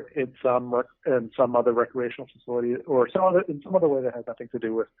or in some other recreational facility or in some other way that has nothing to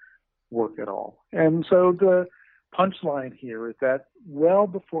do with work at all. And so the punchline here is that well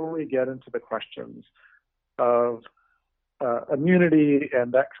before we get into the questions of immunity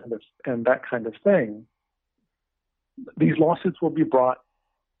and that kind of thing, these lawsuits will be brought,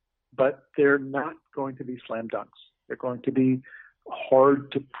 but they're not going to be slam dunks. They're going to be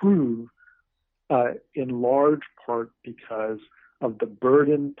hard to prove, in large part because of the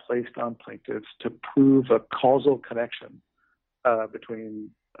burden placed on plaintiffs to prove a causal connection between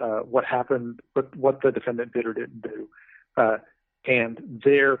what happened, what the defendant did or didn't do, and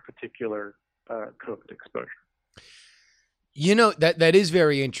their particular COVID exposure. You know, that is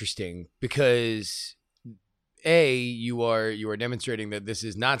very interesting because you are demonstrating that this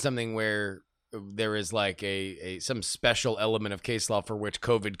is not something where there is like some special element of case law for which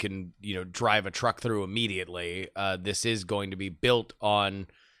COVID can, drive a truck through immediately. This is going to be built on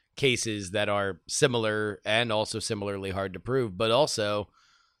cases that are similar and also similarly hard to prove, but also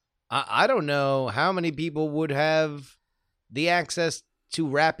I don't know how many people would have the access to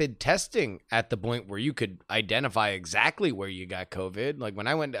rapid testing at the point where you could identify exactly where you got COVID. Like when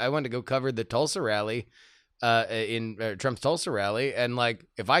I went to go cover the Tulsa rally, in Trump's Tulsa rally, and like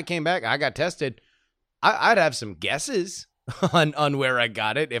if I came back, I got tested, I'd have some guesses on where I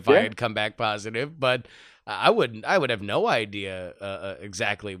got it if I had come back positive, but I would have no idea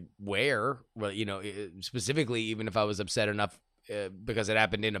exactly where. Well, specifically, even if I was upset enough because it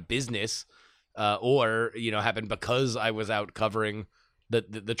happened in a business, or happened because I was out covering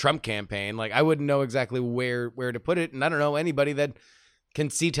the Trump campaign, like I wouldn't know exactly where to put it, and I don't know anybody that can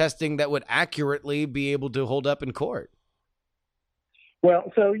see testing that would accurately be able to hold up in court.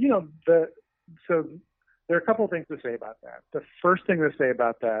 Well, so so there are a couple of things to say about that. The first thing to say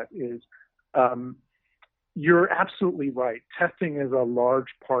about that is you're absolutely right. Testing is a large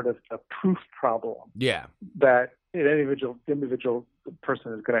part of the proof problem. Yeah, that an individual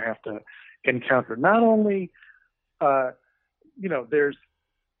person is going to have to encounter. Not only, there's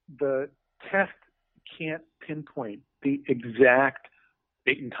the test can't pinpoint the exact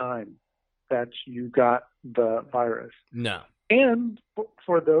date and time that you got the virus. No. And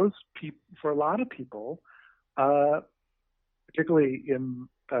for those people, for a lot of people, particularly in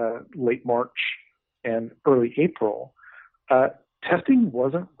late March and early April, testing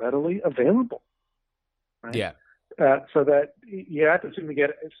wasn't readily available. Right? Yeah. So that you have to assume to get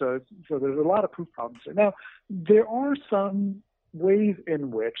it. So there's a lot of proof problems there. Now, there are some ways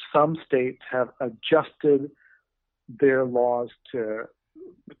in which some states have adjusted their laws to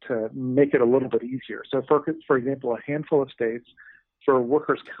make it a little bit easier. So, for example, a handful of states for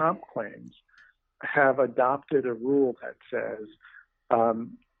workers' comp claims have adopted a rule that says, for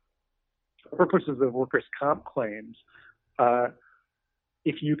purposes of workers' comp claims,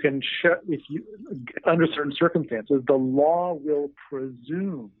 if you under certain circumstances, the law will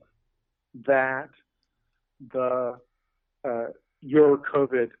presume that your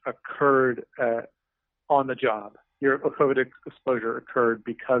COVID occurred on the job. Your COVID exposure occurred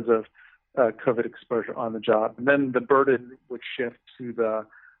because of COVID exposure on the job. And then the burden would shift to the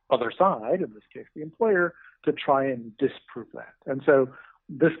other side, in this case, the employer, to try and disprove that. And so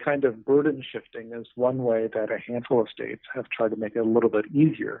this kind of burden shifting is one way that a handful of states have tried to make it a little bit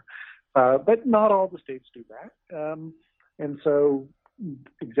easier. But not all the states do that. And so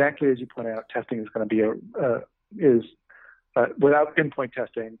exactly as you point out, testing is going to be without pinpoint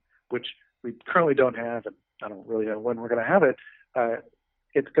testing, which we currently don't have, and I don't really know when we're going to have it,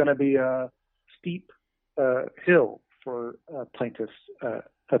 it's going to be a steep hill for a plaintiff's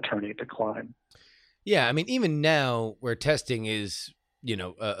attorney to climb. Yeah, I mean, even now where testing is,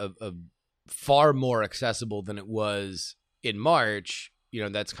 a far more accessible than it was in March,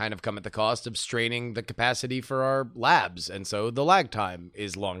 that's kind of come at the cost of straining the capacity for our labs. And so the lag time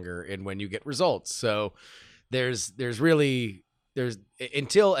is longer in when you get results. So there's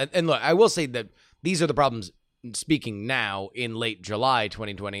until, and look, I will say that these are the problems speaking now in late July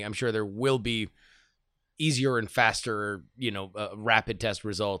 2020. I'm sure there will be easier and faster, rapid test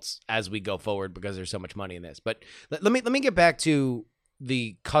results as we go forward because there's so much money in this. But let me get back to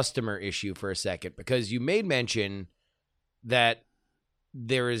the customer issue for a second, because you made mention that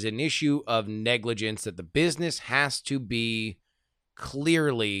there is an issue of negligence, that the business has to be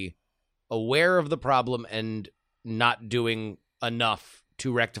clearly aware of the problem and not doing enough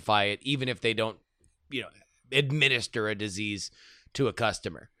to rectify it, even if they don't, administer a disease to a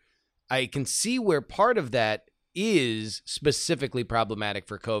customer. I can see where part of that is specifically problematic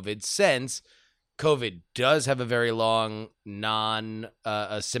for COVID, since COVID does have a very long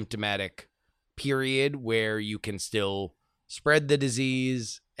non-symptomatic period where you can still spread the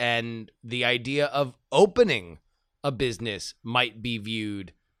disease, and the idea of opening a business might be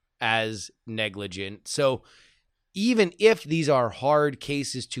viewed as negligent. So even if these are hard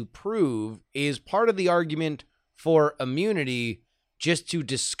cases to prove, is part of the argument for immunity just to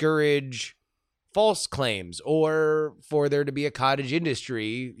discourage false claims, or for there to be a cottage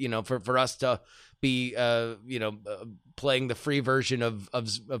industry, for us to be, playing the free version of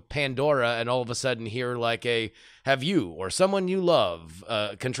Pandora, and all of a sudden hear like have you or someone you love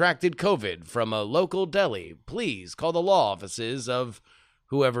contracted COVID from a local deli? Please call the law offices of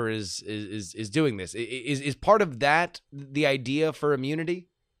whoever is doing this. Is part of that the idea for immunity?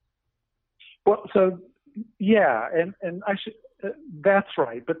 Well, so yeah, and I should. That's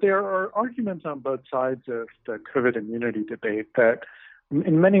right, but there are arguments on both sides of the COVID immunity debate that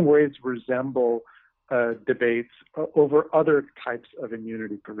in many ways resemble debates over other types of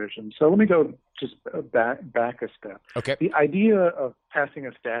immunity provisions. So let me go just back a step. Okay. The idea of passing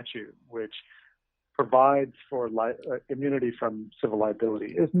a statute which provides for immunity from civil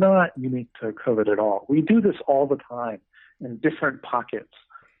liability is not unique to COVID at all. We do this all the time in different pockets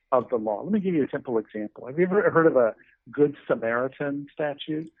of the law. Let me give you a simple example. Have you ever heard of a Good Samaritan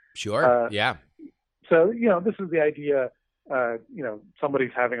statute? Sure. Yeah. So, this is the idea,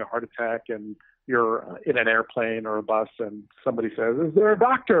 somebody's having a heart attack and you're in an airplane or a bus and somebody says, "Is there a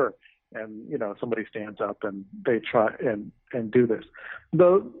doctor?" And, somebody stands up and they try and do this.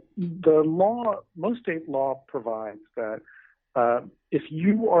 The law, most state law provides that if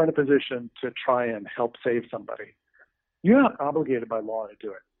you are in a position to try and help save somebody, you're not obligated by law to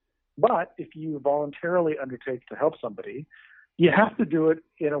do it. But if you voluntarily undertake to help somebody, you have to do it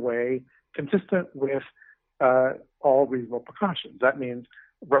in a way consistent with all reasonable precautions. That means,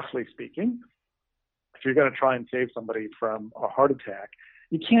 roughly speaking, if you're going to try and save somebody from a heart attack,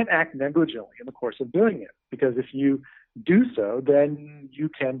 you can't act negligently in the course of doing it, because if you do so, then you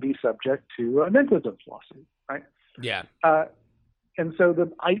can be subject to a negligence lawsuit, right? Yeah. And so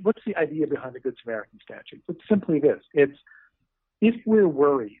what's the idea behind the Good Samaritan statute? It's simply this. It's if we're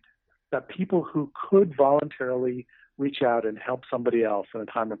worried that people who could voluntarily reach out and help somebody else in a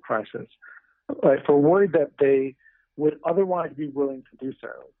time of crisis, if we're worried that they would otherwise be willing to do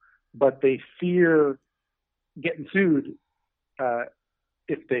so, but they fear getting sued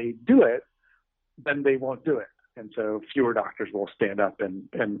if they do it, then they won't do it. And so fewer doctors will stand up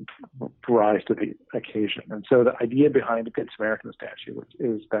and rise to the occasion. And so the idea behind the Good Samaritan statute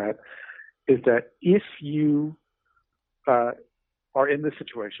is that if you are in this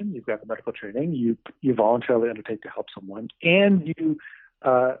situation, you've got the medical training, you voluntarily undertake to help someone, and you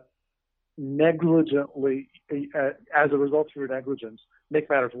negligently, as a result of your negligence, make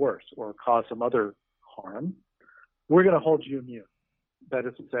matters worse or cause some other harm, we're going to hold you immune. That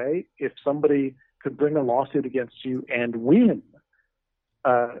is to say, if somebody could bring a lawsuit against you and win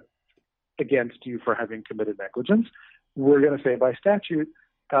against you for having committed negligence, we're going to say by statute,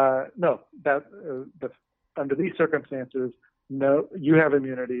 no, under these circumstances, no, you have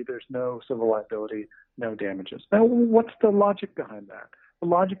immunity. There's no civil liability, no damages. Now, what's the logic behind that? The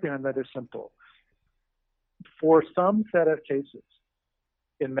logic behind that is simple. For some set of cases,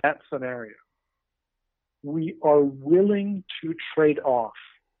 in that scenario, we are willing to trade off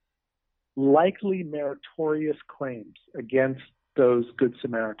likely meritorious claims against those Good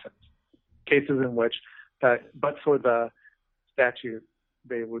Samaritans, cases in which, but for the statute,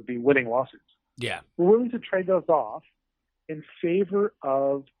 they would be winning lawsuits. Yeah. We're willing to trade those off in favor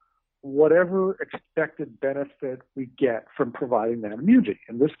of whatever expected benefit we get from providing that immunity.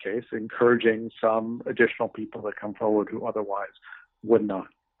 In this case, encouraging some additional people to come forward who otherwise would not.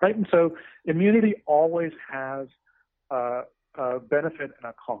 Right? And so immunity always has a benefit and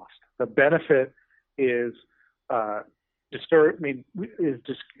a cost. The benefit is in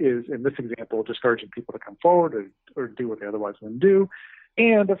this example, discouraging people to come forward or do what they otherwise wouldn't do.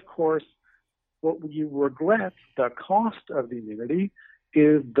 And of course, what you regret, the cost of the immunity,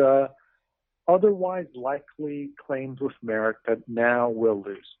 is the otherwise likely claims with merit that now will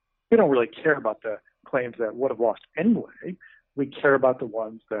lose. We don't really care about the claims that would have lost anyway. We care about the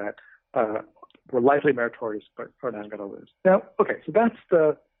ones that were likely meritorious but are now going to lose. Now, okay, so that's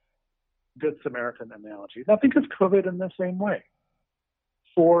the Good Samaritan analogy. Now think of COVID in the same way.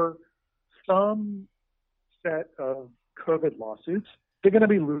 For some set of COVID lawsuits, they're going to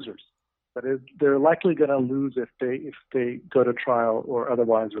be losers. That is, they're likely going to lose if they go to trial or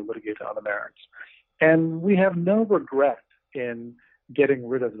otherwise are litigated on the merits. And we have no regret in getting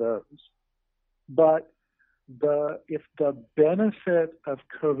rid of those. But if the benefit of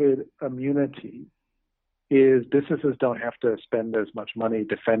COVID immunity is businesses don't have to spend as much money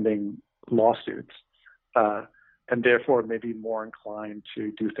defending lawsuits, and therefore may be more inclined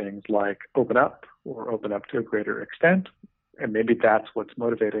to do things like open up to a greater extent. And maybe that's what's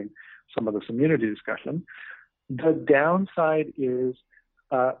motivating some of this immunity discussion. The downside is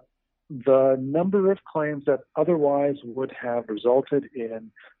the number of claims that otherwise would have resulted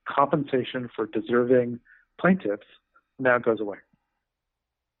in compensation for deserving plaintiffs now goes away.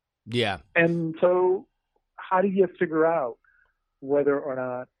 Yeah. And so how do you figure out whether or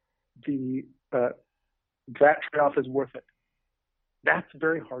not that trade-off is worth it? That's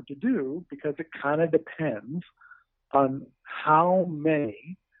very hard to do because it kind of depends on how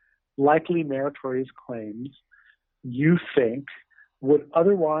many likely meritorious claims you think would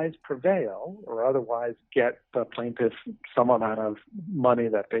otherwise prevail or otherwise get the plaintiff some amount of money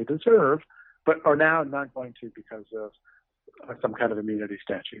that they deserve, but are now not going to because of some kind of immunity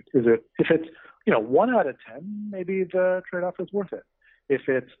statute. If it's 1 out of 10, maybe the trade-off is worth it. If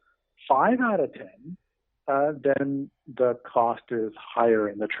it's 5 out of 10, then the cost is higher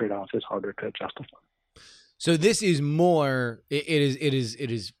and the trade-off is harder to justify. So this is more. It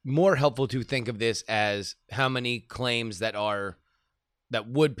is more helpful to think of this as how many claims that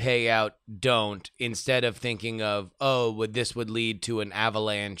would pay out don't, instead of thinking of this would lead to an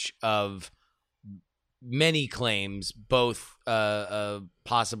avalanche of many claims, both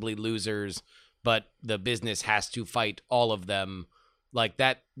possibly losers, but the business has to fight all of them. Like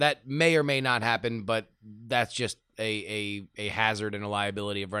that may or may not happen, but that's just a hazard and a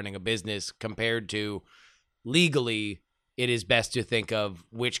liability of running a business compared to legally. It is best to think of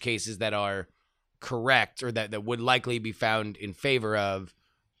which cases that are correct or that would likely be found in favor of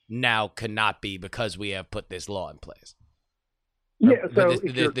now cannot be because we have put this law in place. Yeah, so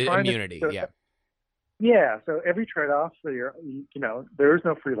the immunity, Yeah, so every trade-off, there is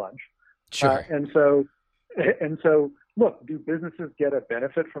no free lunch. Sure. And so, look, do businesses get a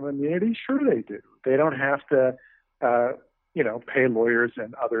benefit from immunity? Sure they do. They don't have to, pay lawyers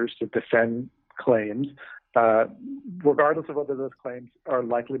and others to defend claims, regardless of whether those claims are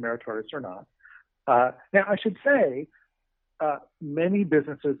likely meritorious or not. Now, I should say, many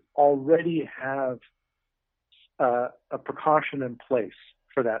businesses already have a precaution in place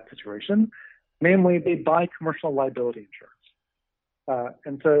for that situation. Namely, they buy commercial liability insurance.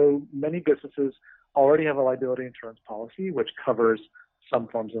 And so many businesses already have a liability insurance policy, which covers some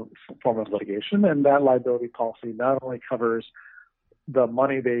form of litigation. And that liability policy not only covers the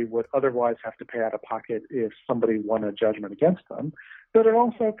money they would otherwise have to pay out of pocket if somebody won a judgment against them, but it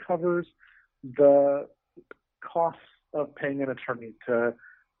also covers the costs of paying an attorney to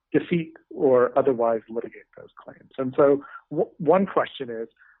defeat or otherwise litigate those claims. And so one question is,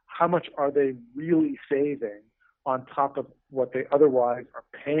 how much are they really saving on top of what they otherwise are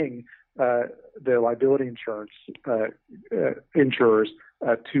paying their liability insurance insurers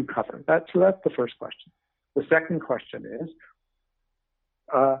to cover? So that's the first question. The second question is,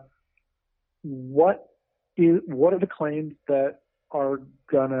 what are the claims that are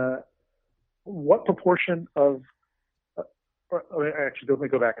gonna? What proportion of? Actually, let me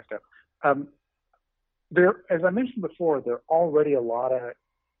go back a step. There, as I mentioned before, there are already a lot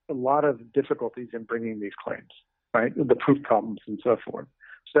of difficulties in bringing these claims, right? The proof problems and so forth.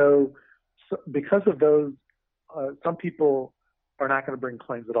 So because of those, some people are not going to bring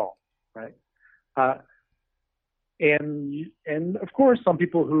claims at all, right? And of course, some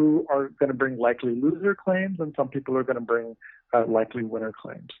people who are going to bring likely loser claims, and some people are going to bring likely winner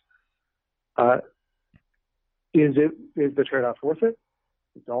claims. Is the trade-off worth it?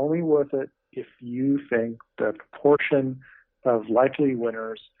 It's only worth it if you think the proportion of likely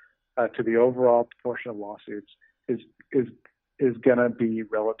winners to the overall proportion of lawsuits is going to be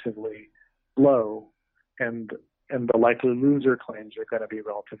relatively low, and the likely loser claims are going to be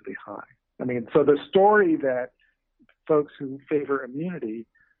relatively high. I mean, so the story that folks who favor immunity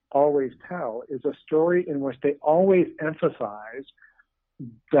always tell is a story in which they always emphasize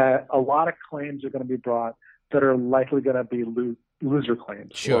that a lot of claims are going to be brought that are likely going to be loser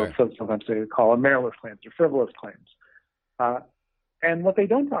claims. Sure. Or sometimes they call them meritless claims or frivolous claims. And what they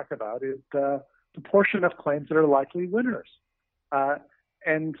don't talk about is the proportion of claims that are likely winners.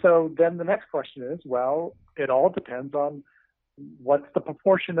 And so then the next question is, well, it all depends on what's the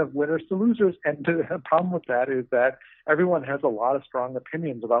proportion of winners to losers. And the problem with that is that everyone has a lot of strong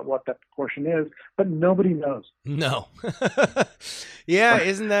opinions about what that proportion is, but nobody knows. No. Yeah,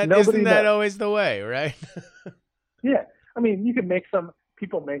 isn't that always the way, right? Yeah. I mean,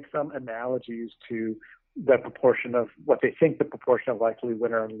 people make some analogies to the proportion of what they think the proportion of likely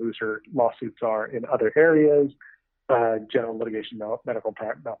winner and loser lawsuits are in other areas, general litigation, medical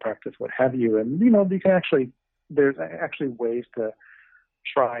malpractice, what have you. And, you can there's actually ways to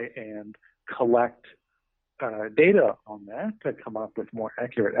try and collect data on that to come up with more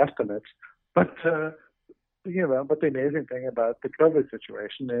accurate estimates. But but the amazing thing about the COVID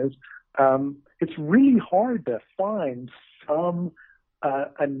situation is it's really hard to find some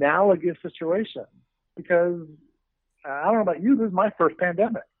analogous situation because I don't know about you, this is my first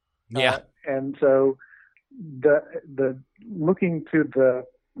pandemic. Yeah. And so the looking to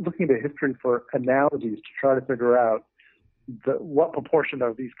history for analogies to try to figure out what proportion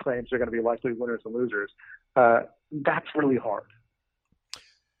of these claims are going to be likely winners and losers, that's really hard.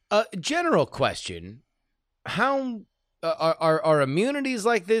 General question: how are immunities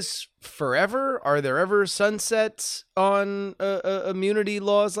like this forever? Are there ever sunsets on immunity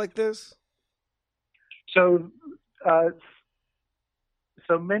laws like this? So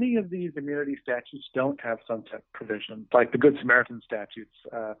many of these immunity statutes don't have sunset provisions, like the Good Samaritan statutes.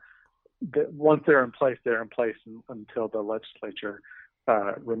 Once they're in place until the legislature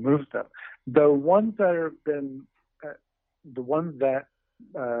removes them. The ones that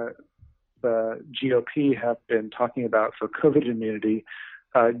the GOP have been talking about for COVID immunity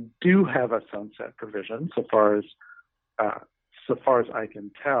do have a sunset provision. So far as I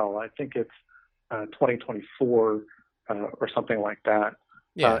can tell, I think it's 2024 or something like that.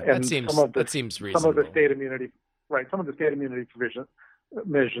 Yeah, and that seems reasonable. Some of the state immunity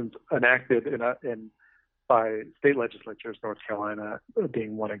provisions enacted by state legislatures, North Carolina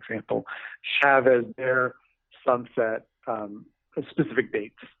being one example, have as their sunset specific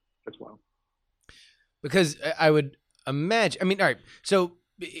dates as well. Because I would imagine, all right, so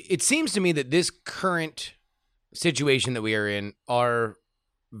it seems to me that this current situation that we are in are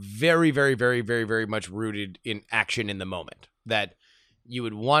very, very, very, very, very much rooted in action in the moment. That you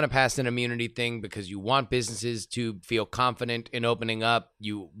would want to pass an immunity thing because you want businesses to feel confident in opening up.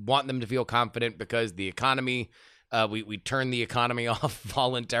 You want them to feel confident because the economy, we turned the economy off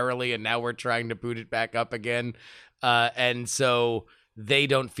voluntarily and now we're trying to boot it back up again. And so they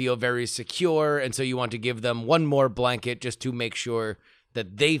don't feel very secure. And so you want to give them one more blanket just to make sure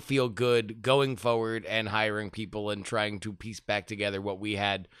that they feel good going forward and hiring people and trying to piece back together what we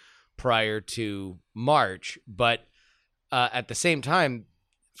had prior to March. But at the same time,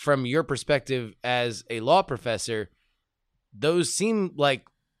 from your perspective as a law professor, those seem like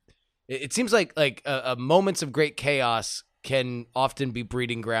it seems like moments of great chaos can often be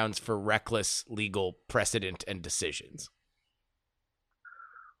breeding grounds for reckless legal precedent and decisions.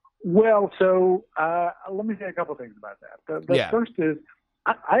 Well, so let me say a couple things about that. The first is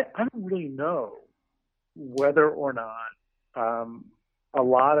I don't really know whether or not a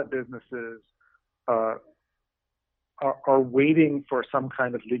lot of businesses are waiting for some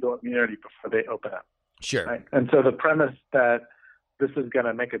kind of legal immunity before they open up. Sure. Right? And so the premise that this is going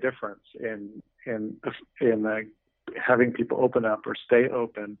to make a difference in having people open up or stay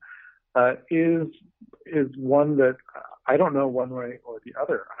open is one that I don't know one way or the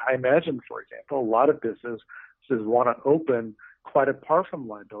other. I imagine, for example, a lot of businesses want to open quite apart from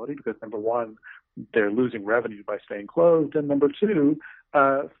liability because, number one, they're losing revenue by staying closed, and number two,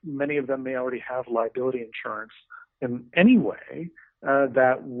 many of them may already have liability insurance in any way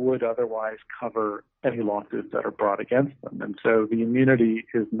that would otherwise cover any lawsuits that are brought against them. And so the immunity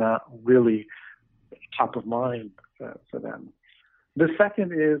is not really top of mind for them. The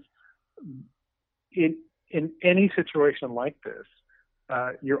second is, in any situation like this,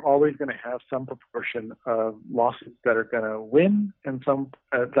 you're always going to have some proportion of lawsuits that are going to win and some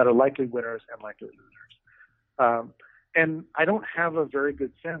that are likely winners and likely losers. And I don't have a very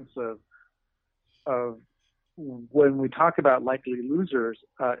good sense of when we talk about likely losers,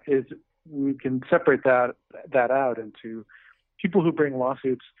 is we can separate that out into people who bring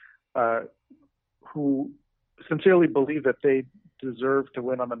lawsuits who sincerely believe that they deserve to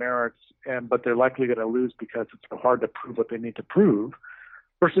win on the merits, but they're likely going to lose because it's so hard to prove what they need to prove,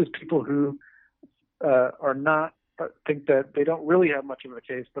 versus people who think that they don't really have much of a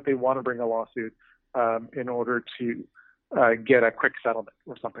case, but they want to bring a lawsuit in order to get a quick settlement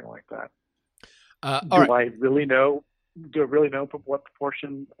or something like that. Do I really know what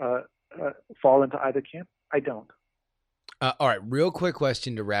proportion fall into either camp? I don't. All right, real quick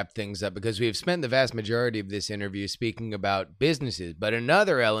question to wrap things up, because we've spent the vast majority of this interview speaking about businesses, but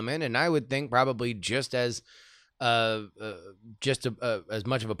another element, and I would think probably just as much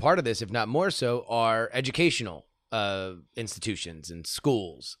of a part of this, if not more so, are educational institutions and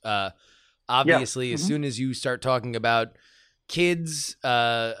schools. Obviously, as soon as you start talking about kids,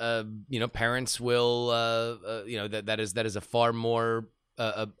 parents will, that is a far more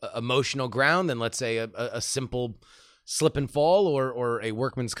emotional ground than, let's say, a simple slip and fall or a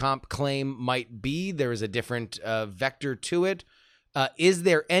workman's comp claim might be. There is a different vector to it. Is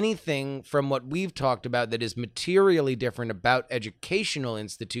there anything from what we've talked about that is materially different about educational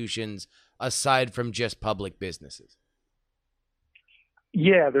institutions aside from just public businesses?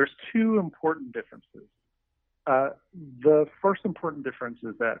 Yeah, there's two important differences. The first important difference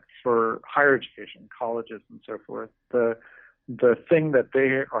is that for higher education, colleges and so forth, the thing that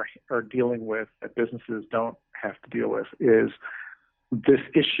they are dealing with that businesses don't have to deal with is this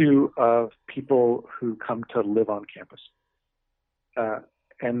issue of people who come to live on campus.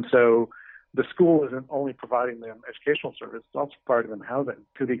 And so the school isn't only providing them educational service, it's also providing them housing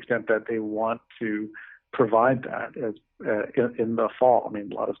to the extent that they want to provide that as in the fall. I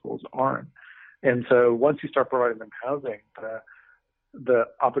mean, a lot of schools aren't. And so once you start providing them housing, the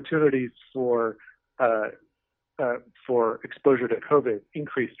opportunities for exposure to COVID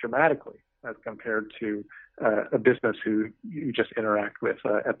increase dramatically as compared to a business who you just interact with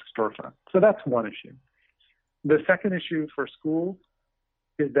at the storefront. So that's one issue. The second issue for schools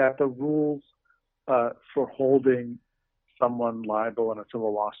is that the rules for holding someone liable in a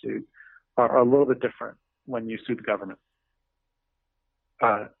civil lawsuit are a little bit different when you sue the government,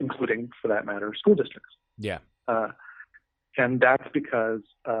 including, for that matter, school districts. Yeah. And that's because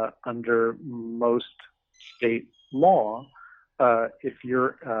under most state law, if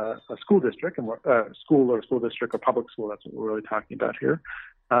you're a school district, and school district or public school, that's what we're really talking about here,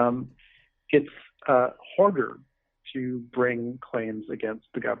 it's harder to bring claims against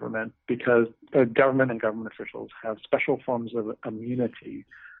the government because the government and government officials have special forms of immunity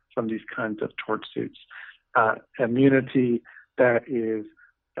from these kinds of tort suits. Immunity that is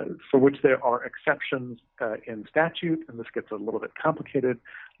for which there are exceptions in statute, and this gets a little bit complicated,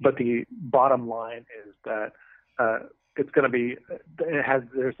 but the bottom line is that it's going to be,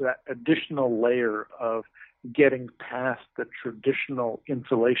 there's that additional layer of getting past the traditional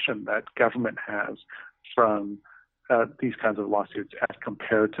insulation that government has from these kinds of lawsuits as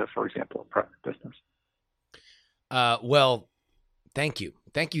compared to, for example, a private business. Well, thank you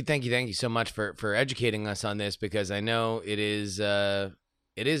so much for educating us on this, because I know it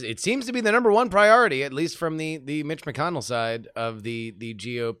seems to be the number one priority, at least from the Mitch McConnell side of the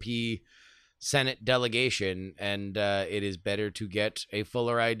GOP Senate delegation, and it is better to get a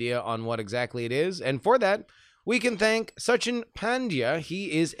fuller idea on what exactly it is. And for that, we can thank Sachin Pandya.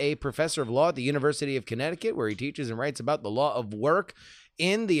 He is a professor of law at the University of Connecticut, where he teaches and writes about the law of work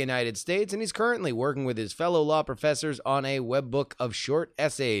in the United States, and he's currently working with his fellow law professors on a webbook of short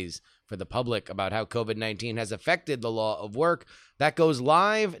essays for the public about how COVID-19 has affected the law of work. That goes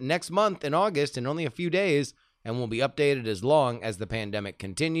live next month in August in only a few days, and will be updated as long as the pandemic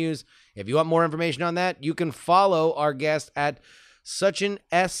continues. If you want more information on that, you can follow our guest at Sachin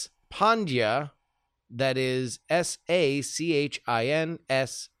S. Pandya. That is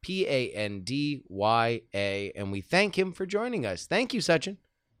SACHINSPANDYA. And we thank him for joining us. Thank you, Sachin.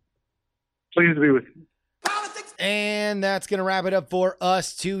 Pleased to be with you. And that's going to wrap it up for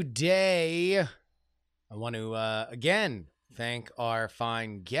us today. I want to, again, thank our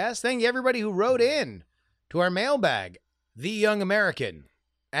fine guests. Thank you, everybody who wrote in to our mailbag,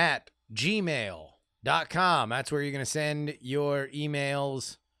 theyoungamerican@gmail.com. That's where you're going to send your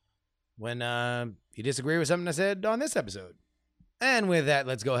emails when you disagree with something I said on this episode. And with that,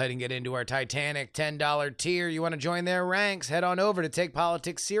 let's go ahead and get into our Titanic $10 tier. You want to join their ranks? Head on over to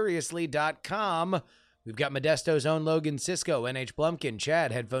TakePoliticsSeriously.com. We've got Modesto's own Logan Cisco, NH Blumpkin,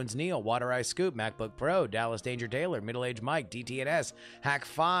 Chad, Headphones Neil, Water Ice Scoop, MacBook Pro, Dallas Danger Taylor, Middle Age Mike, DTNS, Hack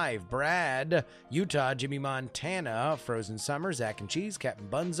 5, Brad, Utah, Jimmy Montana, Frozen Summer, Zach and Cheese, Captain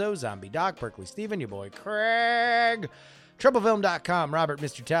Bunzo, Zombie Doc, Berkeley Steven, your boy Craig, TripleFilm.com, Robert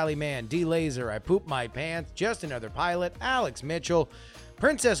Mr. Tallyman, D Laser, I Poop My Pants, Just Another Pilot, Alex Mitchell,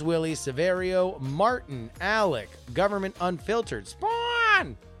 Princess Willie, Severio, Martin, Alec, Government Unfiltered,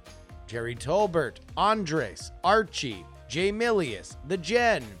 Spawn, Jerry Tolbert, Andres, Archie, Jay Milius, The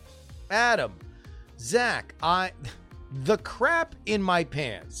Jen, Adam, Zach, the crap in my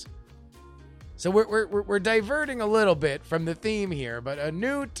pants. So we're diverting a little bit from the theme here, but a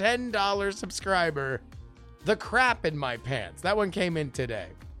new $10 subscriber, the crap in my pants. That one came in today.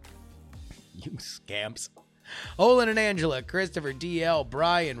 You scamps. Olin and Angela, Christopher, DL,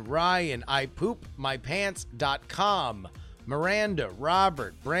 Brian, Ryan, IPoopMyPants.com, Miranda,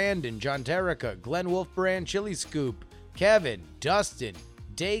 Robert, Brandon, John Terrica, Glenn Wolf Brand, Chili Scoop, Kevin, Dustin,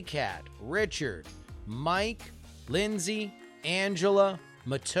 Daycat, Richard, Mike, Lindsay, Angela,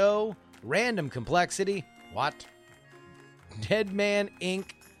 Mateau, Random Complexity, what? Deadman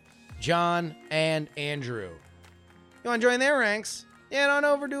Inc., John, and Andrew. You want to join their ranks? Head on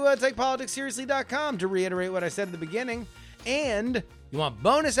over to TakePoliticsSeriously.com to reiterate what I said at the beginning. And You want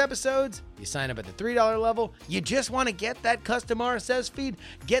bonus episodes? You sign up at the $3 level. You just want to get that custom RSS feed?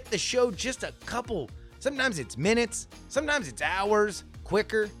 Get the show just a couple. Sometimes it's minutes. Sometimes it's hours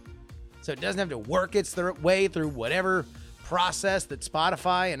quicker. So it doesn't have to work its way through whatever process that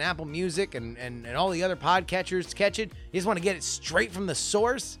Spotify and Apple Music and all the other podcatchers catch it. You just want to get it straight from the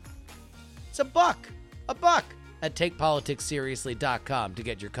source? It's $1 at TakePoliticsSeriously.com to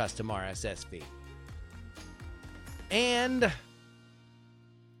get your custom RSS feed. And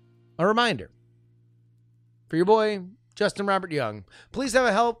a reminder for your boy, Justin Robert Young, please have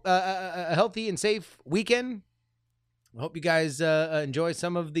a healthy and safe weekend. I hope you guys enjoy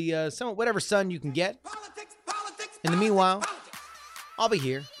some of whatever sun you can get. In the meanwhile, I'll be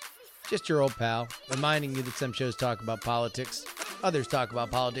here, just your old pal, reminding you that some shows talk about politics, others talk about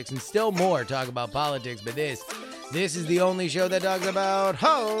politics, and still more talk about politics, but this is the only show that talks about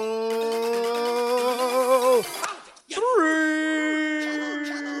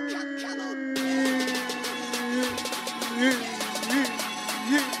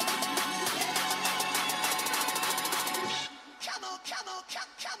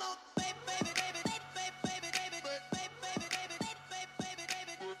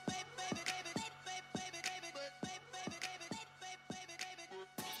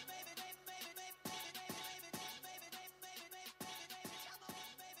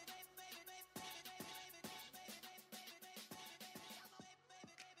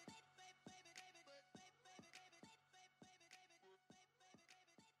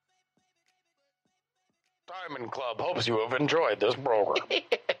Diamond Club hopes you have enjoyed this program.